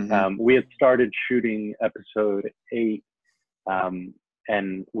 We had started shooting episode 8,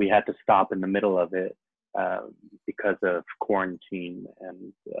 and we had to stop in the middle of it because of quarantine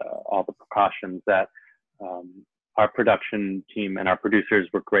and all the precautions that our production team and our producers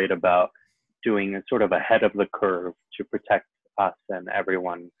were great about doing a sort of ahead of the curve to protect us and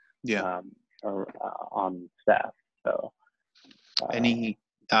everyone on staff. So any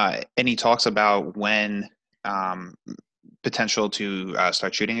talks about when potential to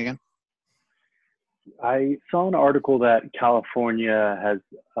start shooting again? I saw an article that California has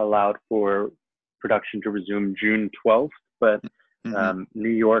allowed for production to resume June 12th, but New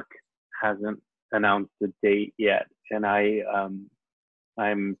York hasn't announced a date yet. And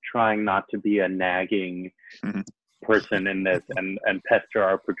I'm trying not to be a nagging person in this and pester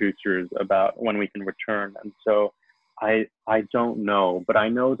our producers about when we can return. And so I don't know, but I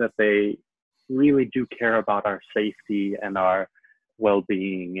know that they really do care about our safety and our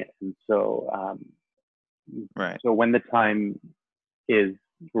well-being. And so, so when the time is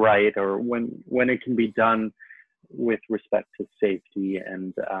right, or when it can be done with respect to safety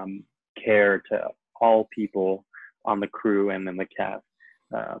and care to all people on the crew and in the cast,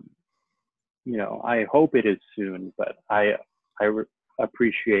 you know, I hope it is soon, but I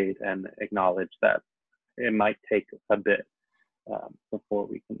appreciate and acknowledge that it might take a bit before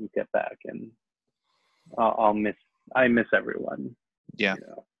we can get back, and I miss everyone. Yeah, you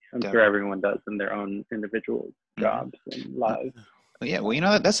know? I'm sure everyone does in their own individual jobs and lives. Yeah, well, you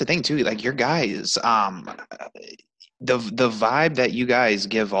know, that's the thing too. Like your guys, the vibe that you guys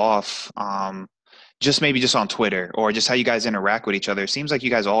give off, just on Twitter or just how you guys interact with each other, seems like you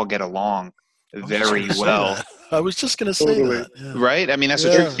guys all get along very well. I was just going to say that. Yeah. Right? I mean, that's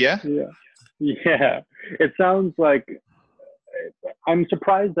what you're. Yeah. It sounds like, I'm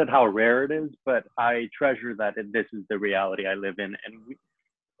surprised at how rare it is, but I treasure that this is the reality I live in. And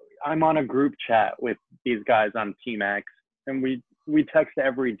I'm on a group chat with these guys on Team X, and we text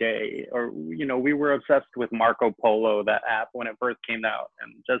every day. Or, you know, we were obsessed with Marco Polo, that app, when it first came out,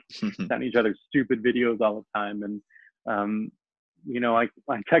 and just sent each other stupid videos all the time. And you know, I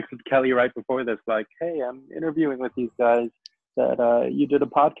texted Kelly right before this, like, hey, I'm interviewing with these guys that you did a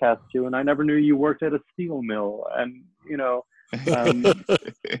podcast to, and I never knew you worked at a steel mill. And, you know,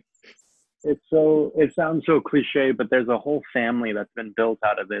 it sounds so cliche, but there's a whole family that's been built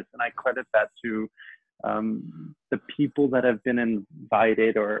out of this. And I credit that to the people that have been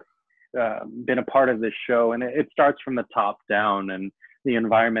invited or been a part of this show. And it starts from the top down, and the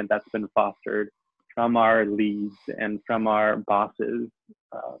environment that's been fostered from our leads and from our bosses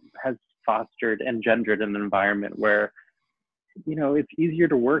has engendered an environment where, you know, it's easier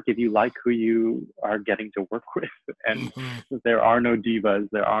to work if you like who you are getting to work with. And there are no divas,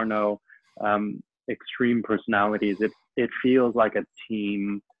 there are no extreme personalities. It feels like a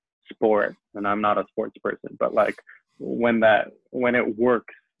team sport, and I'm not a sports person, but like when it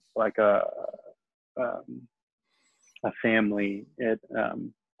works like a family,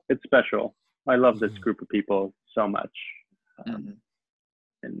 it's special. I love this group of people so much. And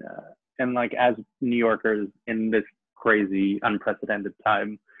like, as New Yorkers in this crazy, unprecedented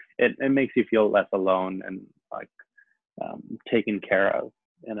time, it makes you feel less alone and like taken care of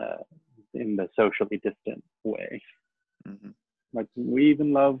in the socially distant way. Like, we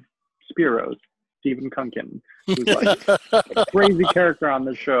even love Spiros, Stephen Kunkin, who's like a crazy character on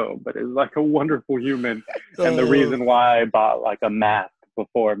the show, but is like a wonderful human. And the reason why I bought like a mask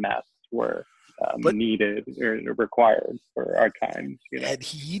before masks were needed or required for our times, you know. And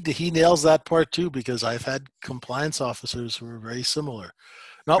he nails that part too, because I've had compliance officers who are very similar.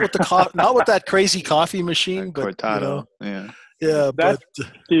 Not with not with that crazy coffee machine, but Cortado, that's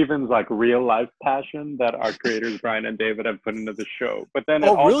Steven's like real life passion that our creators Brian and David have put into the show. But then it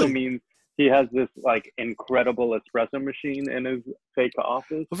also means he has this like incredible espresso machine in his fake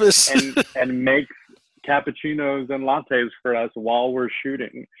office and makes cappuccinos and lattes for us while we're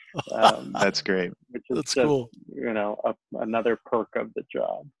shooting. That's great. Which is That's cool. You know, another perk of the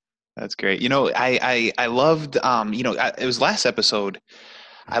job. That's great. You know, I loved, you know, it was last episode.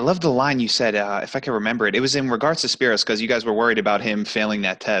 I loved the line you said, if I can remember it. It was in regards to Spiros, because you guys were worried about him failing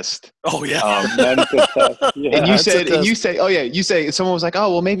that test. Oh yeah. And you said, oh yeah, you say someone was like,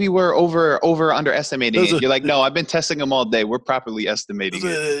 oh well, maybe we're over underestimating it. You're like, no, I've been testing them all day. We're properly estimating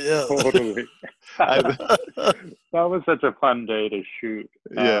it. Totally. That was such a fun day to shoot,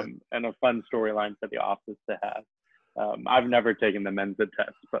 and a fun storyline for the office to have. I've never taken the Mensa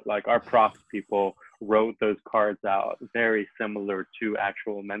test, but like our props people wrote those cards out very similar to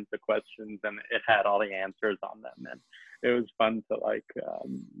actual Mensa questions, and it had all the answers on them, and it was fun to like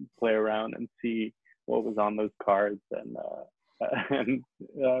play around and see what was on those cards, and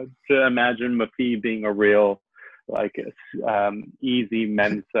to imagine Mafi being a real like Easy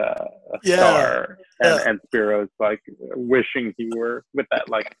Mensa Yeah. star, and, Yeah. and Spiro's like wishing he were with that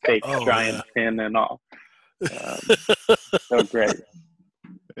like fake Oh, giant yeah. pin and all. So great.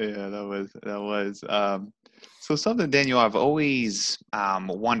 Yeah, that was. So something, Daniel, I've always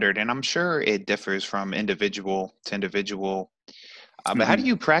wondered, and I'm sure it differs from individual to individual. But how do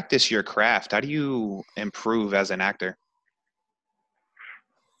you practice your craft? How do you improve as an actor?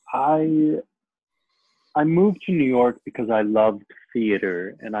 I moved to New York because I loved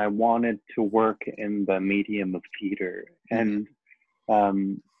theater and I wanted to work in the medium of theater, and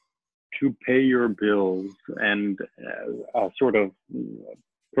to pay your bills, and a sort of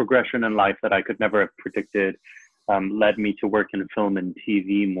progression in life that I could never have predicted led me to work in film and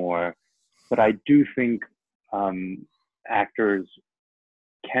TV more. But I do think actors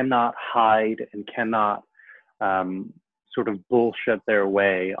cannot hide and cannot sort of bullshit their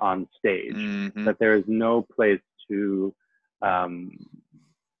way on stage. That there is no place to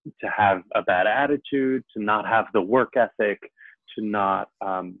have a bad attitude, to not have the work ethic, to not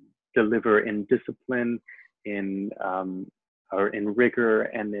deliver in discipline, or in rigor,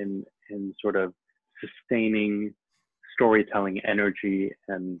 and in sort of sustaining storytelling energy,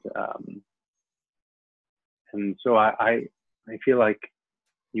 and so I feel like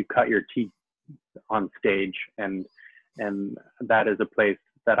you cut your teeth on stage, and that is a place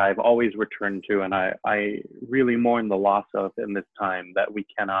that I've always returned to, and I really mourn the loss of in this time, that we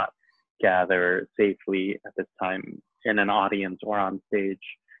cannot gather safely at this time in an audience or on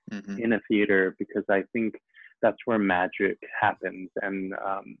stage in a theater, because I think that's where magic happens, and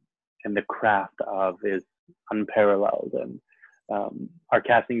the craft of is unparalleled. And our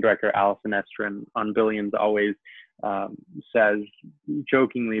casting director, Allison Estrin, on Billions always says,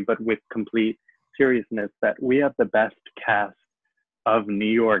 jokingly but with complete seriousness, that we have the best cast of New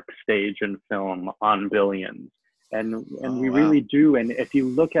York stage and film on Billions, and we really do. And if you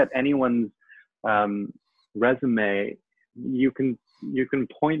look at anyone's resume, you can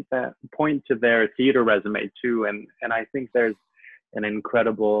point to their theater resume too, and I think there's an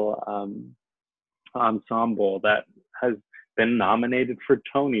incredible ensemble that has been nominated for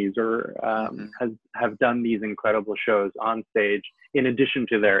Tonys, or have done these incredible shows on stage, in addition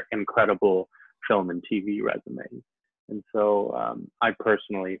to their incredible film and TV resumes. And so I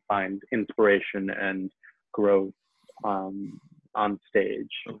personally find inspiration and growth on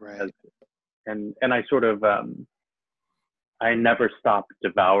stage. Right. And I sort of I never stop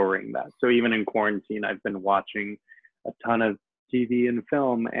devouring that. So even in quarantine, I've been watching a ton of TV and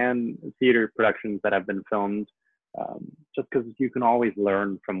film and theater productions that have been filmed, just because you can always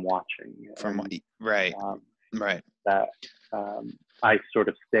learn from watching. Right. That I sort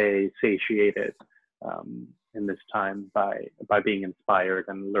of stay satiated in this time by being inspired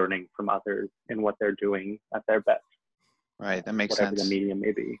and learning from others in what they're doing at their best. Right. That makes whatever sense. The medium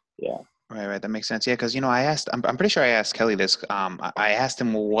may be. Yeah. Right. That makes sense. Yeah, because I'm pretty sure I asked Kelly this. I asked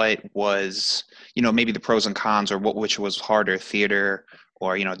him what was, maybe the pros and cons, or which was harder, theater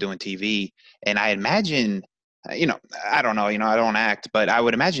or doing TV. And I imagine, I don't know, I don't act, but I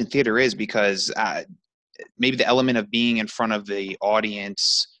would imagine theater is, because maybe the element of being in front of the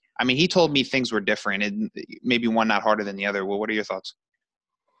audience. I mean, he told me things were different, and maybe one not harder than the other. Well, what are your thoughts?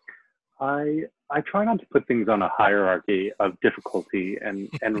 I try not to put things on a hierarchy of difficulty, and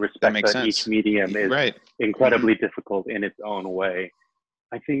respect that each medium is incredibly difficult in its own way.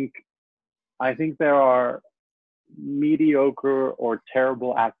 I think there are mediocre or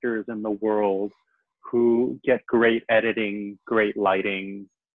terrible actors in the world who get great editing, great lighting,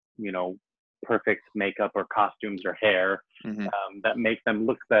 perfect makeup or costumes or hair that make them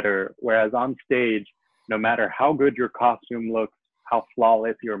look better. Whereas on stage, no matter how good your costume looks, how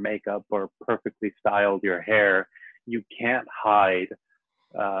flawless your makeup or perfectly styled your hair, you can't hide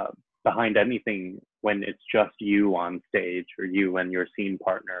behind anything when it's just you on stage, or you and your scene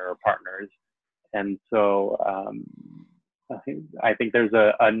partner or partners. And so I think there's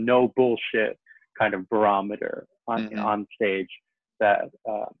a no bullshit kind of barometer on stage, that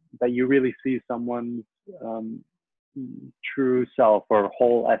you really see someone's true self or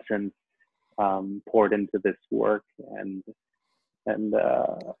whole essence poured into this work, and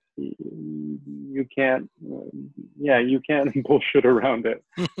you can't bullshit around it.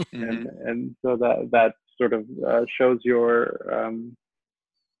 and so that sort of shows your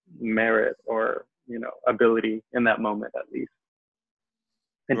merit, or ability in that moment, at least.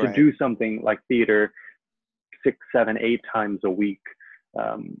 And to do something like theater 6, 7, 8 times a week,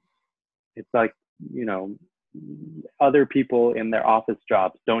 it's like, other people in their office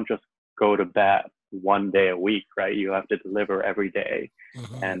jobs don't just go to bat one day a week, right? You have to deliver every day.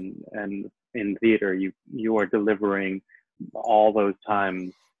 And in theater, you are delivering all those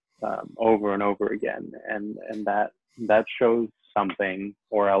times over and over again, and that shows something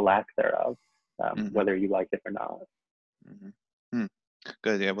or a lack thereof, whether you like it or not. Mm-hmm.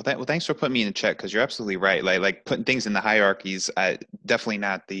 Good. Yeah. Well, thanks for putting me in the check, because you're absolutely right. Like putting things in the hierarchies, definitely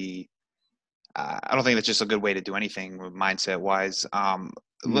not the. I don't think that's just a good way to do anything mindset wise.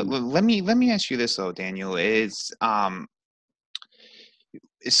 Let me ask you this though, Daniel. Is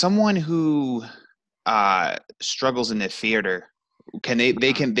someone who struggles in the theater,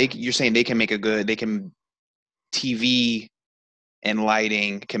 you're saying they can make TV and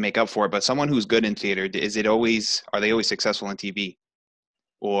lighting can make up for it, but someone who's good in theater, are they always successful in TV?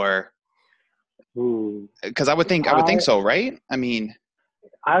 Or because I would think so, right? I mean,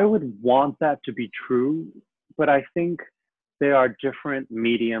 I would want that to be true, but I think there are different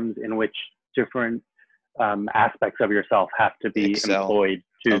mediums in which different aspects of yourself have to be employed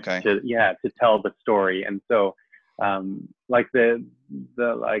to tell the story. And so like the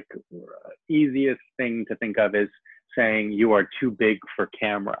like easiest thing to think of is saying you are too big for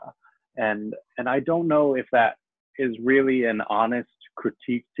camera, and I don't know if that is really an honest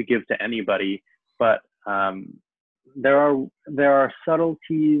critique to give to anybody, but there are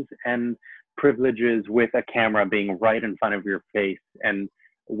subtleties and privileges with a camera being right in front of your face, and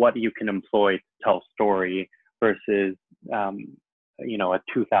what you can employ to tell story versus a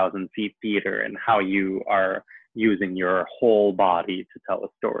 2,000 seat theater, and how you are using your whole body to tell a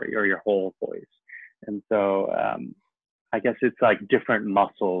story, or your whole voice. And so I guess it's like different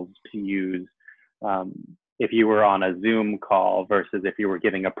muscles to use if you were on a Zoom call versus if you were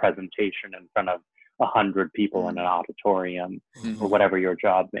giving a presentation in front of 100 people in an auditorium, or whatever your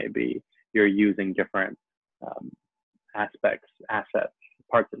job may be. You're using different assets,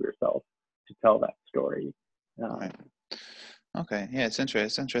 parts of yourself to tell that story. Right. Okay, yeah, it's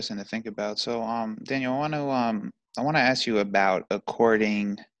interesting to think about. So, Daniel, I want to ask you about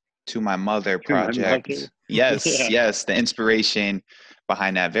According to My Mother project. Yes, yes, the inspiration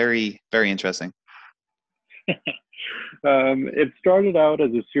behind that. Very, very interesting. It started out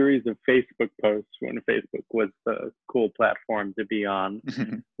as a series of Facebook posts when Facebook was the cool platform to be on,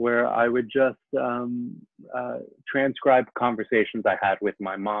 where I would just transcribe conversations I had with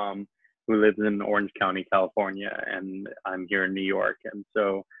my mom, who lives in Orange County, California, and I'm here in New York. And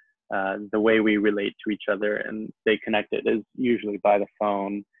so the way we relate to each other and stay connected is usually by the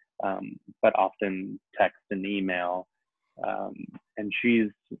phone, but often text and email. And she's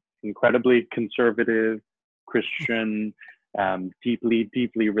incredibly conservative, Christian, deeply,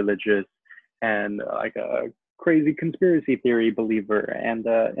 deeply religious, and like a crazy conspiracy theory believer, and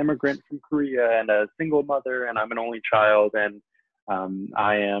an immigrant from Korea, and a single mother, and I'm an only child, and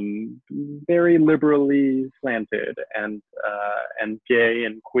I am very liberally slanted, and gay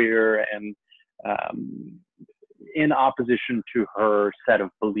and queer, and in opposition to her set of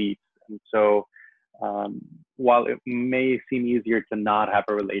beliefs. And so while it may seem easier to not have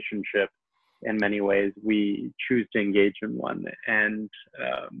a relationship, in many ways we choose to engage in one, and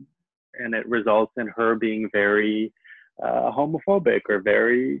it results in her being very homophobic, or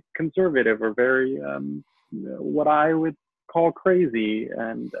very conservative, or very what I would call crazy,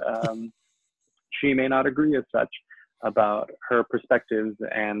 and she may not agree as such about her perspectives,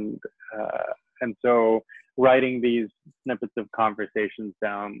 and so writing these snippets of conversations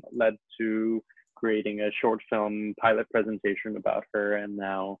down led to creating a short film pilot presentation about her, and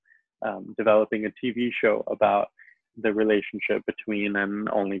now developing a TV show about the relationship between an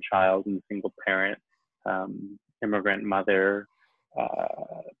only child and single parent, immigrant mother,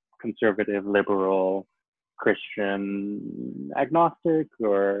 conservative, liberal, Christian, agnostic,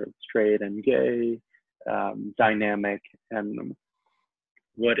 or straight and gay, dynamic, and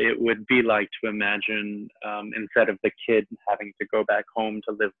what it would be like to imagine, instead of the kid having to go back home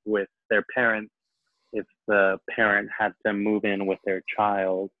to live with their parents, if the parent had to move in with their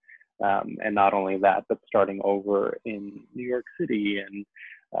child. And not only that, but starting over in New York City, and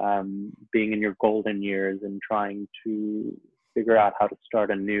being in your golden years and trying to figure out how to start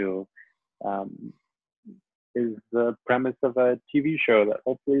anew, is the premise of a TV show that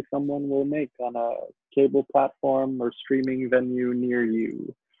hopefully someone will make on a cable platform or streaming venue near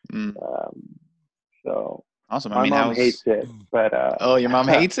you. So awesome. My mom hates it, but oh, your mom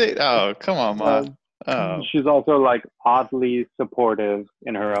hates it? Oh, come on, Mom. Oh. She's also like oddly supportive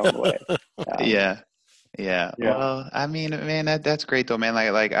in her own way. Yeah. Well, I mean, man, that's great though, man.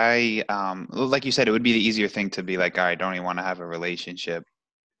 Like I, like you said, it would be the easier thing to be like, all right, I don't even want to have a relationship.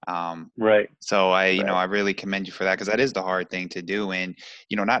 Right. So I really commend you for that, because that is the hard thing to do. And,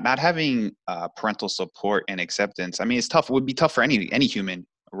 not having parental support and acceptance. I mean, it's tough. It would be tough for any human,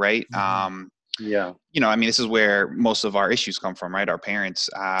 right? Mhm. Yeah. I mean, this is where most of our issues come from, right? Our parents.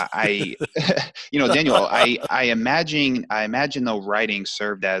 Daniel, I imagine though writing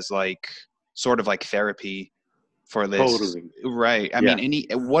served as like sort of like therapy for this, Totally. right? I Yeah. mean,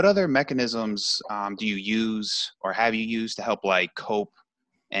 what other mechanisms do you use or have you used to help like cope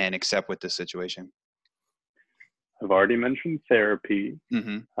and accept with this situation? I've already mentioned therapy.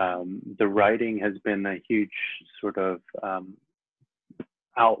 Mm-hmm. The writing has been a huge sort of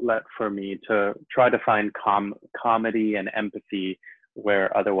outlet for me to try to find comedy and empathy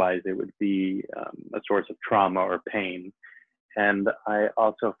where otherwise it would be a source of trauma or pain. And I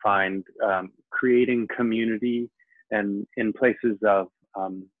also find creating community and in places of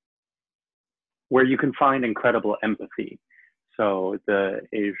where you can find incredible empathy. So the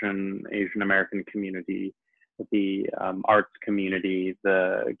Asian American community, the arts community,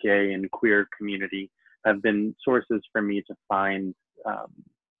 the gay and queer community have been sources for me to find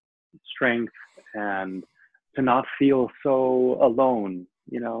strength and to not feel so alone.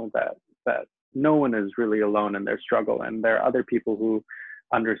 That no one is really alone in their struggle, and there are other people who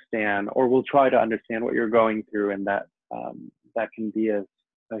understand or will try to understand what you're going through, and that can be a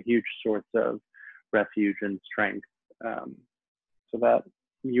huge source of refuge and strength, so that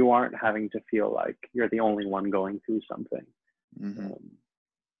you aren't having to feel like you're the only one going through something. Mm-hmm.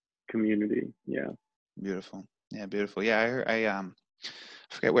 Community, yeah. Beautiful. Yeah, beautiful. Yeah, I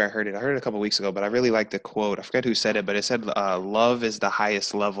forget where I heard it. I heard it a couple of weeks ago, but I really liked the quote. I forget who said it, but it said, "Love is the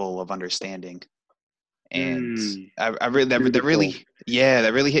highest level of understanding." And I really that Beautiful. really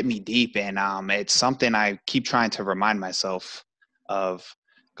that really hit me deep, and it's something I keep trying to remind myself of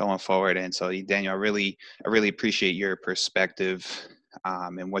going forward. And so, Daniel, I really appreciate your perspective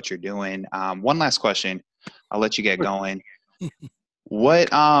and what you're doing. One last question, I'll let you get going.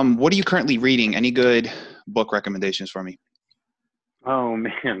 What are you currently reading? Any good book recommendations for me? Oh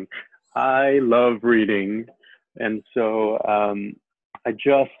man, I love reading, and so I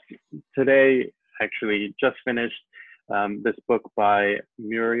today actually just finished this book by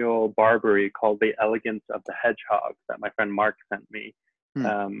Muriel Barbary called The Elegance of the Hedgehog that my friend Mark sent me.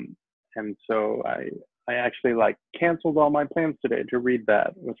 Hmm. And so I actually canceled all my plans today to read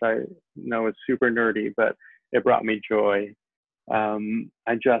that, which I know is super nerdy, but it brought me joy.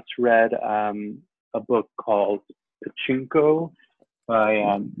 I just read a book called Pachinko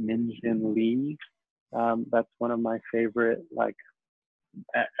by Min Jin Lee. That's one of my favorite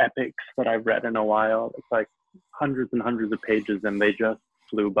epics that I've read in a while. It's hundreds and hundreds of pages, and they just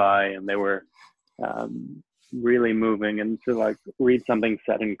flew by, and they were really moving. And to read something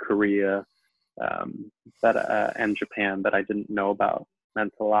set in Korea and Japan that I didn't know about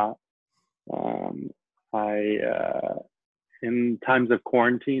meant a lot. In times of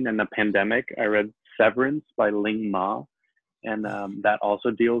quarantine and the pandemic, I read Severance by Ling Ma, and that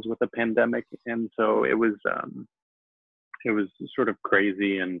also deals with a pandemic. And so it was sort of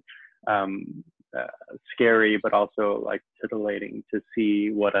crazy and scary, but also titillating to see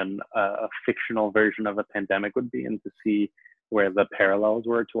what a fictional version of a pandemic would be, and to see where the parallels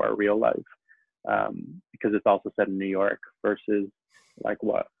were to our real life, because it's also set in New York versus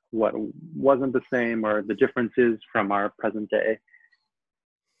what wasn't the same, or the differences from our present day.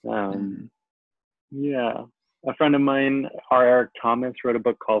 Yeah, a friend of mine, R. Eric Thomas, wrote a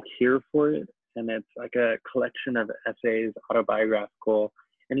book called Here for It, and it's a collection of essays, autobiographical.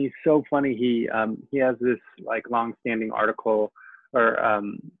 And he's so funny. He has this long-standing article or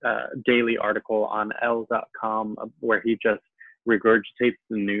daily article on Elle.com where he just regurgitates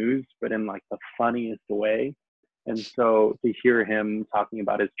the news, but in the funniest way. And so to hear him talking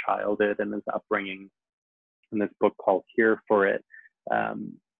about his childhood and his upbringing in this book called Here for It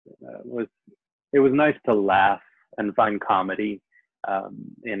was nice to laugh and find comedy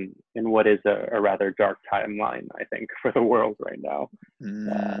in what is a rather dark timeline, I think, for the world right now.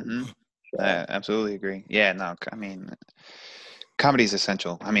 I absolutely agree. Yeah, no, I mean, comedy is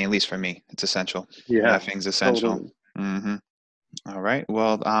essential. I mean, at least for me, it's essential. Yeah, Laughing's essential. Totally. Mm-hmm. All right.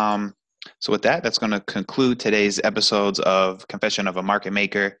 Well, so with that's going to conclude today's episodes of Confession of a Market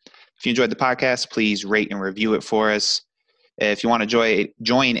Maker. If you enjoyed the podcast, please rate and review it for us. If you want to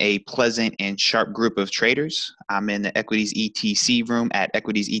join a pleasant and sharp group of traders, I'm in the Equities ETC room at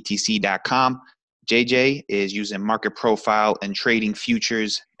equitiesetc.com. JJ is using Market Profile and trading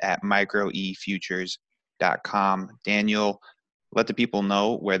futures at microefutures.com. Daniel, let the people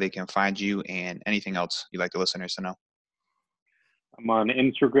know where they can find you and anything else you'd like the listeners to know. I'm on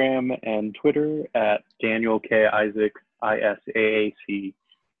Instagram and Twitter at Daniel K. Isaac, ISAAC,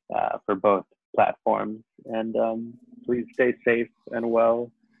 for both platforms. And please stay safe and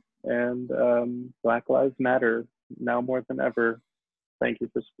well. And Black Lives Matter now more than ever. thank you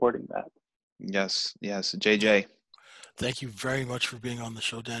for supporting that. Yes. JJ. Thank you very much for being on the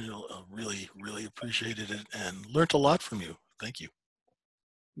show, Daniel. Really, really appreciated it and learned a lot from you. Thank you.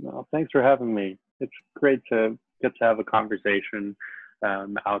 Well, thanks for having me. It's great to get to have a conversation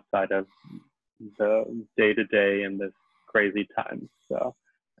outside of the day-to-day in this crazy time. So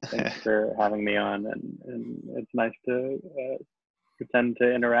thanks for having me on, and it's nice to pretend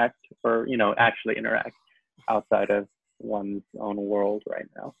to interact, or actually interact outside of one's own world right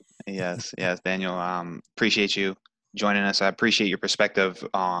now. Yes, Daniel. Appreciate you joining us. I appreciate your perspective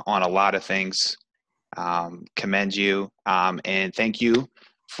on a lot of things. Commend you, and thank you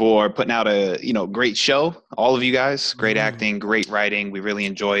for putting out a great show. All of you guys, great acting, great writing. We really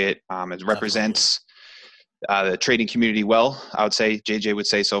enjoy it. It represents the trading community well. I would say JJ would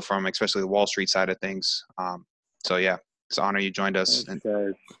say so, from especially the Wall Street side of things. So yeah, it's an honor you joined us. Thanks,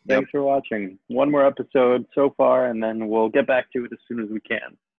 guys. Thanks for watching. One more episode so far, and then we'll get back to it as soon as we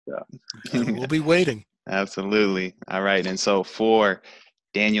can. So we'll be waiting. Absolutely. All right. And so for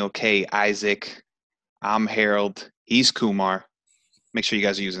Daniel K. Isaac, I'm Harold. He's Kumar. Make sure you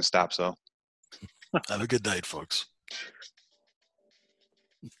guys are using Stop So. Have a good night, folks.